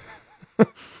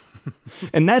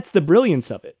 And that's the brilliance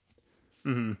of it.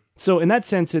 Mm-hmm. So in that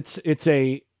sense, it's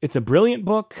a brilliant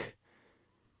book.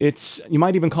 You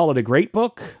might even call it a great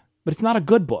book, but it's not a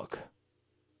good book.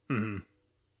 Mm-hmm.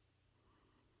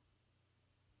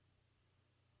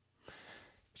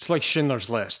 It's like Schindler's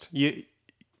List. It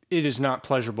is not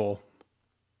pleasurable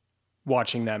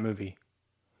watching that movie.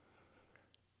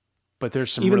 But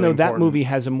there's some, even really though that important... movie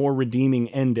has a more redeeming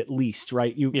end, at least,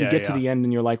 right? You get to the end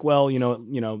and you're like, well,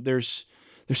 there's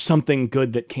something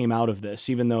good that came out of this,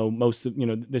 even though most of,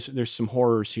 there's some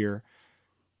horrors here.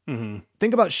 Mm-hmm.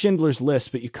 Think about Schindler's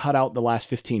List, but you cut out the last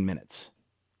 15 minutes.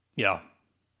 Yeah.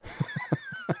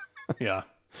 Yeah.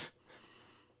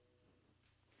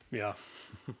 Yeah.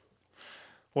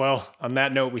 Well, on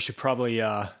that note, we should probably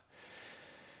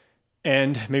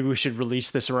end. Maybe we should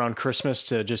release this around Christmas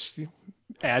to just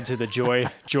add to the joy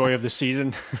of the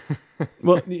season.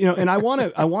 Well, and I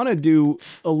want to do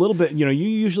a little bit, you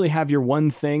usually have your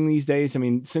one thing these days. I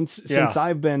mean, since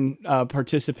I've been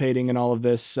participating in all of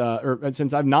this, or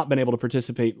since I've not been able to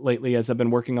participate lately, as I've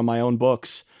been working on my own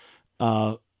books,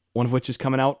 one of which is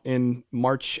coming out in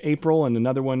March, April, and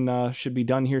another one should be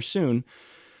done here soon.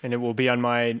 And it will be on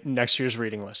my next year's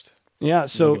reading list. Yeah.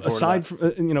 So aside from,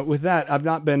 with that, I've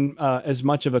not been as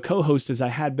much of a co-host as I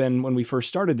had been when we first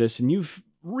started this, and you've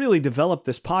really developed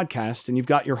this podcast and you've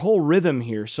got your whole rhythm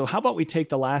here. So how about we take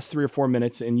the last 3 or 4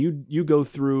 minutes and you go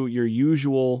through your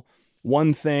usual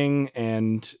one thing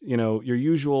and, your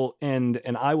usual end,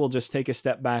 and I will just take a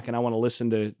step back and I want to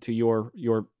listen to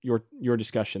your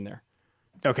discussion there.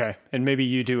 Okay. And maybe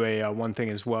you do a one thing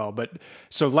as well. But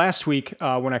so last week,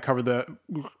 when I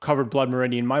covered Blood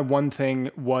Meridian, my one thing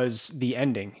was the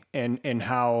ending and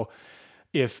how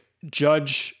if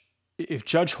Judge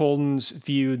Holden's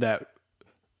view that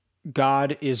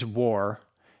God is war,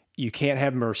 you can't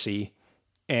have mercy.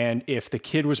 And if the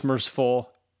kid was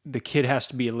merciful, the kid has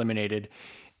to be eliminated.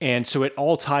 And so it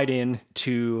all tied in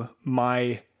to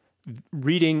my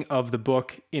reading of the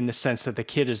book in the sense that the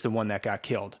kid is the one that got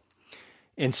killed.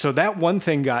 And so that one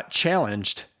thing got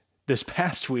challenged this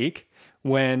past week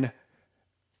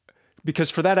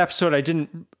because for that episode, I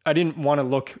didn't want to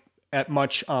look at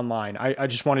much online. I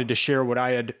just wanted to share what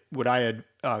I had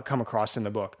come across in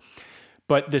the book.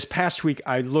 But this past week,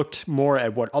 I looked more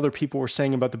at what other people were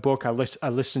saying about the book. I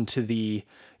listened to the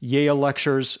Yale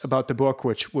lectures about the book,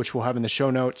 which we'll have in the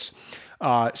show notes.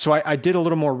 So I did a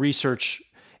little more research,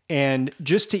 and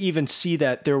just to even see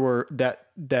that there were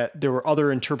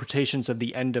other interpretations of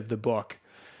the end of the book.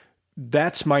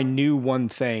 That's my new one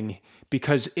thing,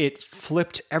 because it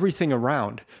flipped everything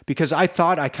around. Because I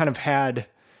thought I kind of had,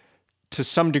 to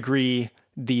some degree,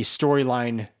 the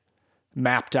storyline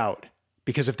mapped out.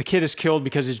 Because if the kid is killed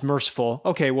because he's merciful,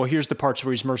 okay, well, here's the parts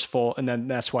where he's merciful, and then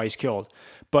that's why he's killed.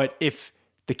 But if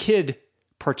the kid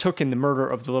partook in the murder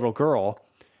of the little girl,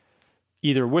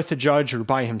 either with the judge or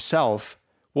by himself,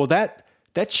 well, that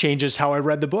changes how I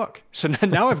read the book. So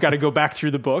now I've got to go back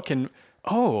through the book and,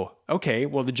 oh, okay,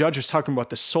 well, the judge was talking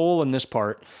about the soul in this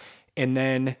part, and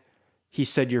then he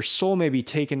said, your soul may be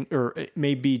taken, or it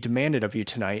may be demanded of you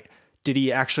tonight. Did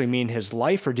he actually mean his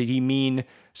life, or did he mean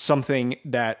something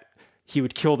that he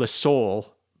would kill the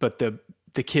soul, but the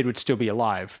kid would still be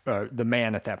alive, the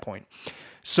man at that point?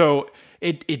 So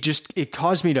it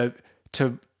caused me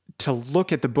to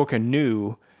look at the book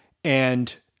anew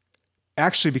and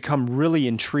actually become really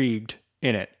intrigued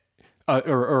in it,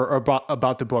 or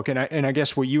about the book. And I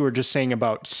guess what you were just saying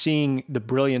about seeing the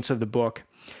brilliance of the book,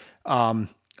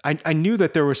 I knew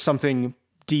that there was something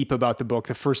deep about the book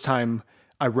the first time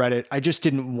I read it. I just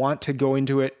didn't want to go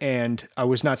into it, and I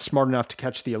was not smart enough to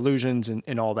catch the allusions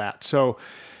and all that. So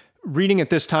reading it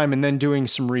this time and then doing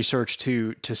some research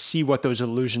to see what those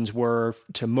allusions were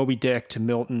to Moby Dick, to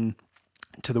Milton,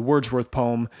 to the Wordsworth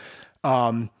poem,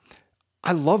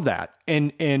 I love that.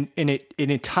 And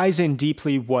it ties in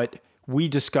deeply what we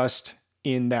discussed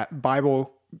in that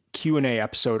Bible Q&A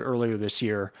episode earlier this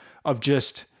year, of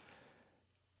just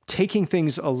taking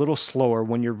things a little slower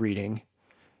when you're reading.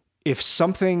 If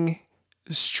something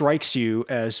strikes you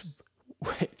as,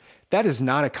 that is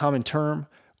not a common term,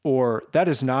 or that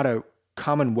is not a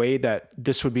common way that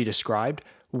this would be described,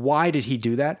 why did he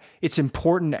do that? It's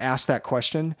important to ask that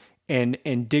question and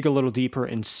dig a little deeper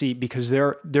and see, because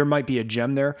there might be a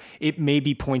gem there. It may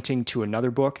be pointing to another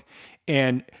book.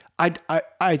 And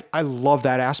I love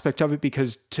that aspect of it,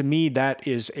 because to me, that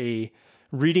is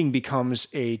reading becomes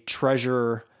a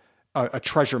treasure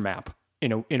map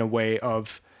in a way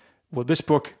of, well, this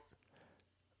book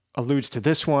alludes to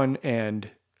this one and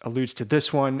alludes to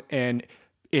this one, and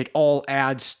it all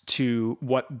adds to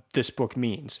what this book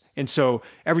means. And so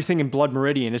everything in Blood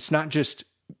Meridian, it's not just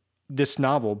this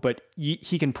novel, but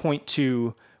he can point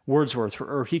to Wordsworth,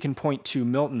 or he can point to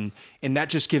Milton, and that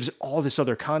just gives all this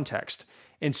other context.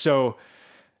 And so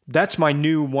that's my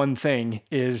new one thing,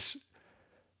 is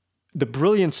the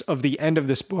brilliance of the end of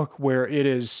this book, where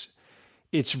it's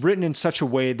written in such a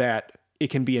way that it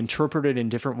can be interpreted in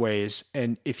different ways.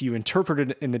 And if you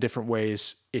interpret it in the different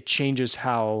ways, it changes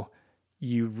how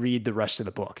you read the rest of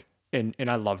the book. And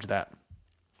I loved that.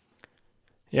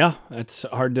 Yeah, it's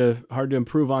hard to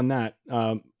improve on that.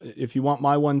 If you want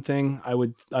my one thing, I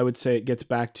would say it gets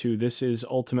back to, this is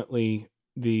ultimately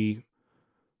the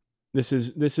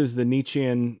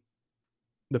Nietzschean,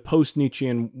 the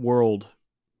post-Nietzschean world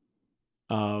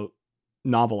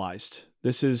novelized.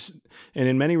 This is, and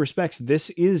in many respects, this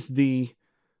is the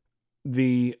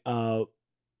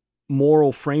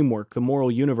moral framework, the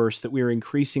moral universe that we are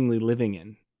increasingly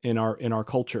living in our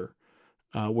culture,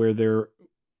 where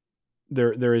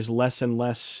there is less and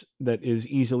less that is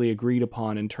easily agreed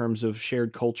upon in terms of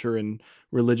shared culture and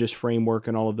religious framework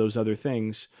and all of those other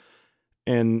things.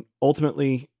 And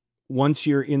ultimately, once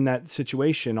you're in that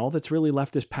situation, all that's really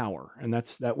left is power. And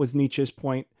that was Nietzsche's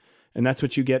point. And that's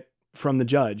what you get from the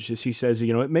judge, as he says,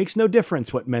 it makes no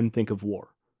difference what men think of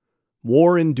war.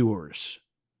 War endures.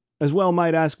 As well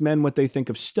might ask men what they think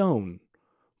of stone.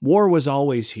 War was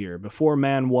always here. Before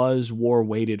man was, war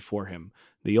waited for him.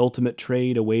 The ultimate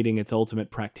trade awaiting its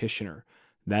ultimate practitioner.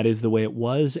 That is the way it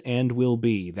was and will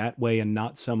be. That way and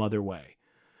not some other way.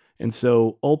 And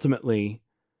so ultimately,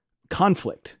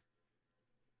 conflict,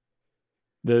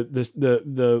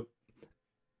 the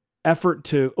effort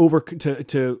to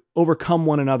overcome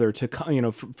one another,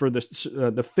 for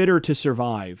the fitter to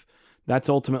survive. That's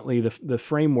ultimately the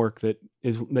framework that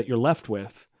you're left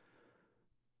with.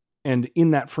 And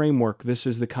in that framework, this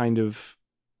is the kind of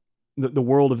the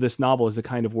world of this novel is the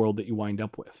kind of world that you wind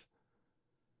up with.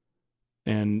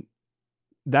 And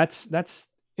that's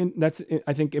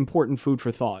I think important food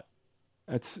for thought.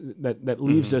 That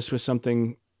leaves us with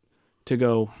something to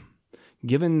go,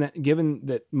 given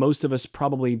that most of us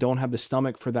probably don't have the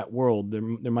stomach for that world,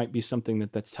 there might be something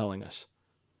that's telling us.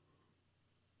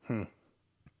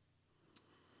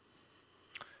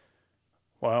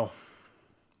 Wow.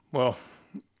 Well,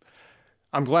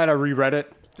 I'm glad I reread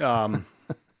it.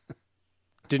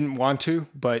 Didn't want to,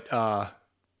 but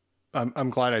I'm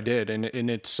glad I did, and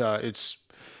it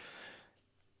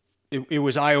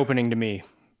was eye-opening to me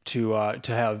to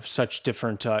have such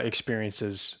different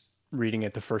experiences reading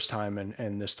it the first time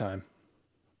and this time.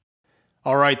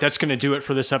 All right, that's going to do it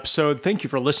for this episode. Thank you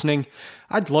for listening.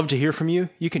 I'd love to hear from you.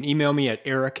 You can email me at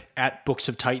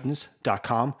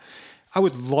eric@booksoftitans.com. I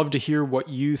would love to hear what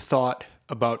you thought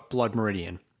about Blood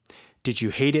Meridian. Did you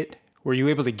hate it? Were you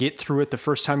able to get through it the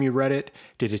first time you read it?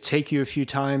 Did it take you a few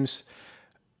times?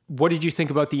 What did you think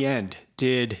about the end?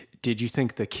 Did you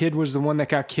think the kid was the one that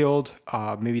got killed?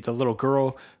 Maybe the little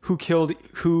girl who killed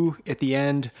who at the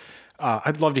end?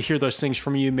 I'd love to hear those things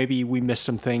from you. Maybe we missed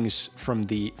some things from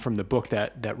the book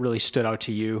that really stood out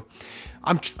to you.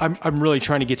 I'm really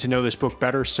trying to get to know this book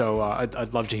better, so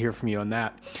I'd love to hear from you on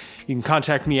that. You can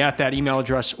contact me at that email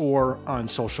address or on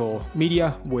social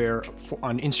media, where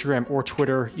on Instagram or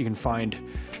Twitter you can find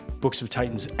Books of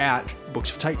Titans at Books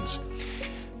of Titans.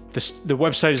 The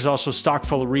website is also stock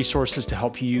full of resources to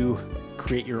help you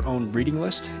create your own reading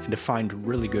list and to find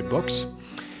really good books.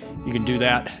 You can do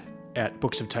that at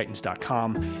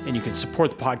booksoftitans.com, and you can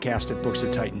support the podcast at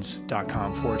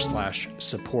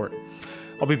booksoftitans.com/support.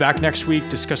 I'll be back next week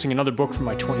discussing another book from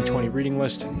my 2020 reading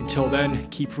list. Until then,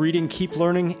 keep reading, keep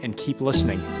learning, and keep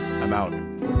listening. I'm out.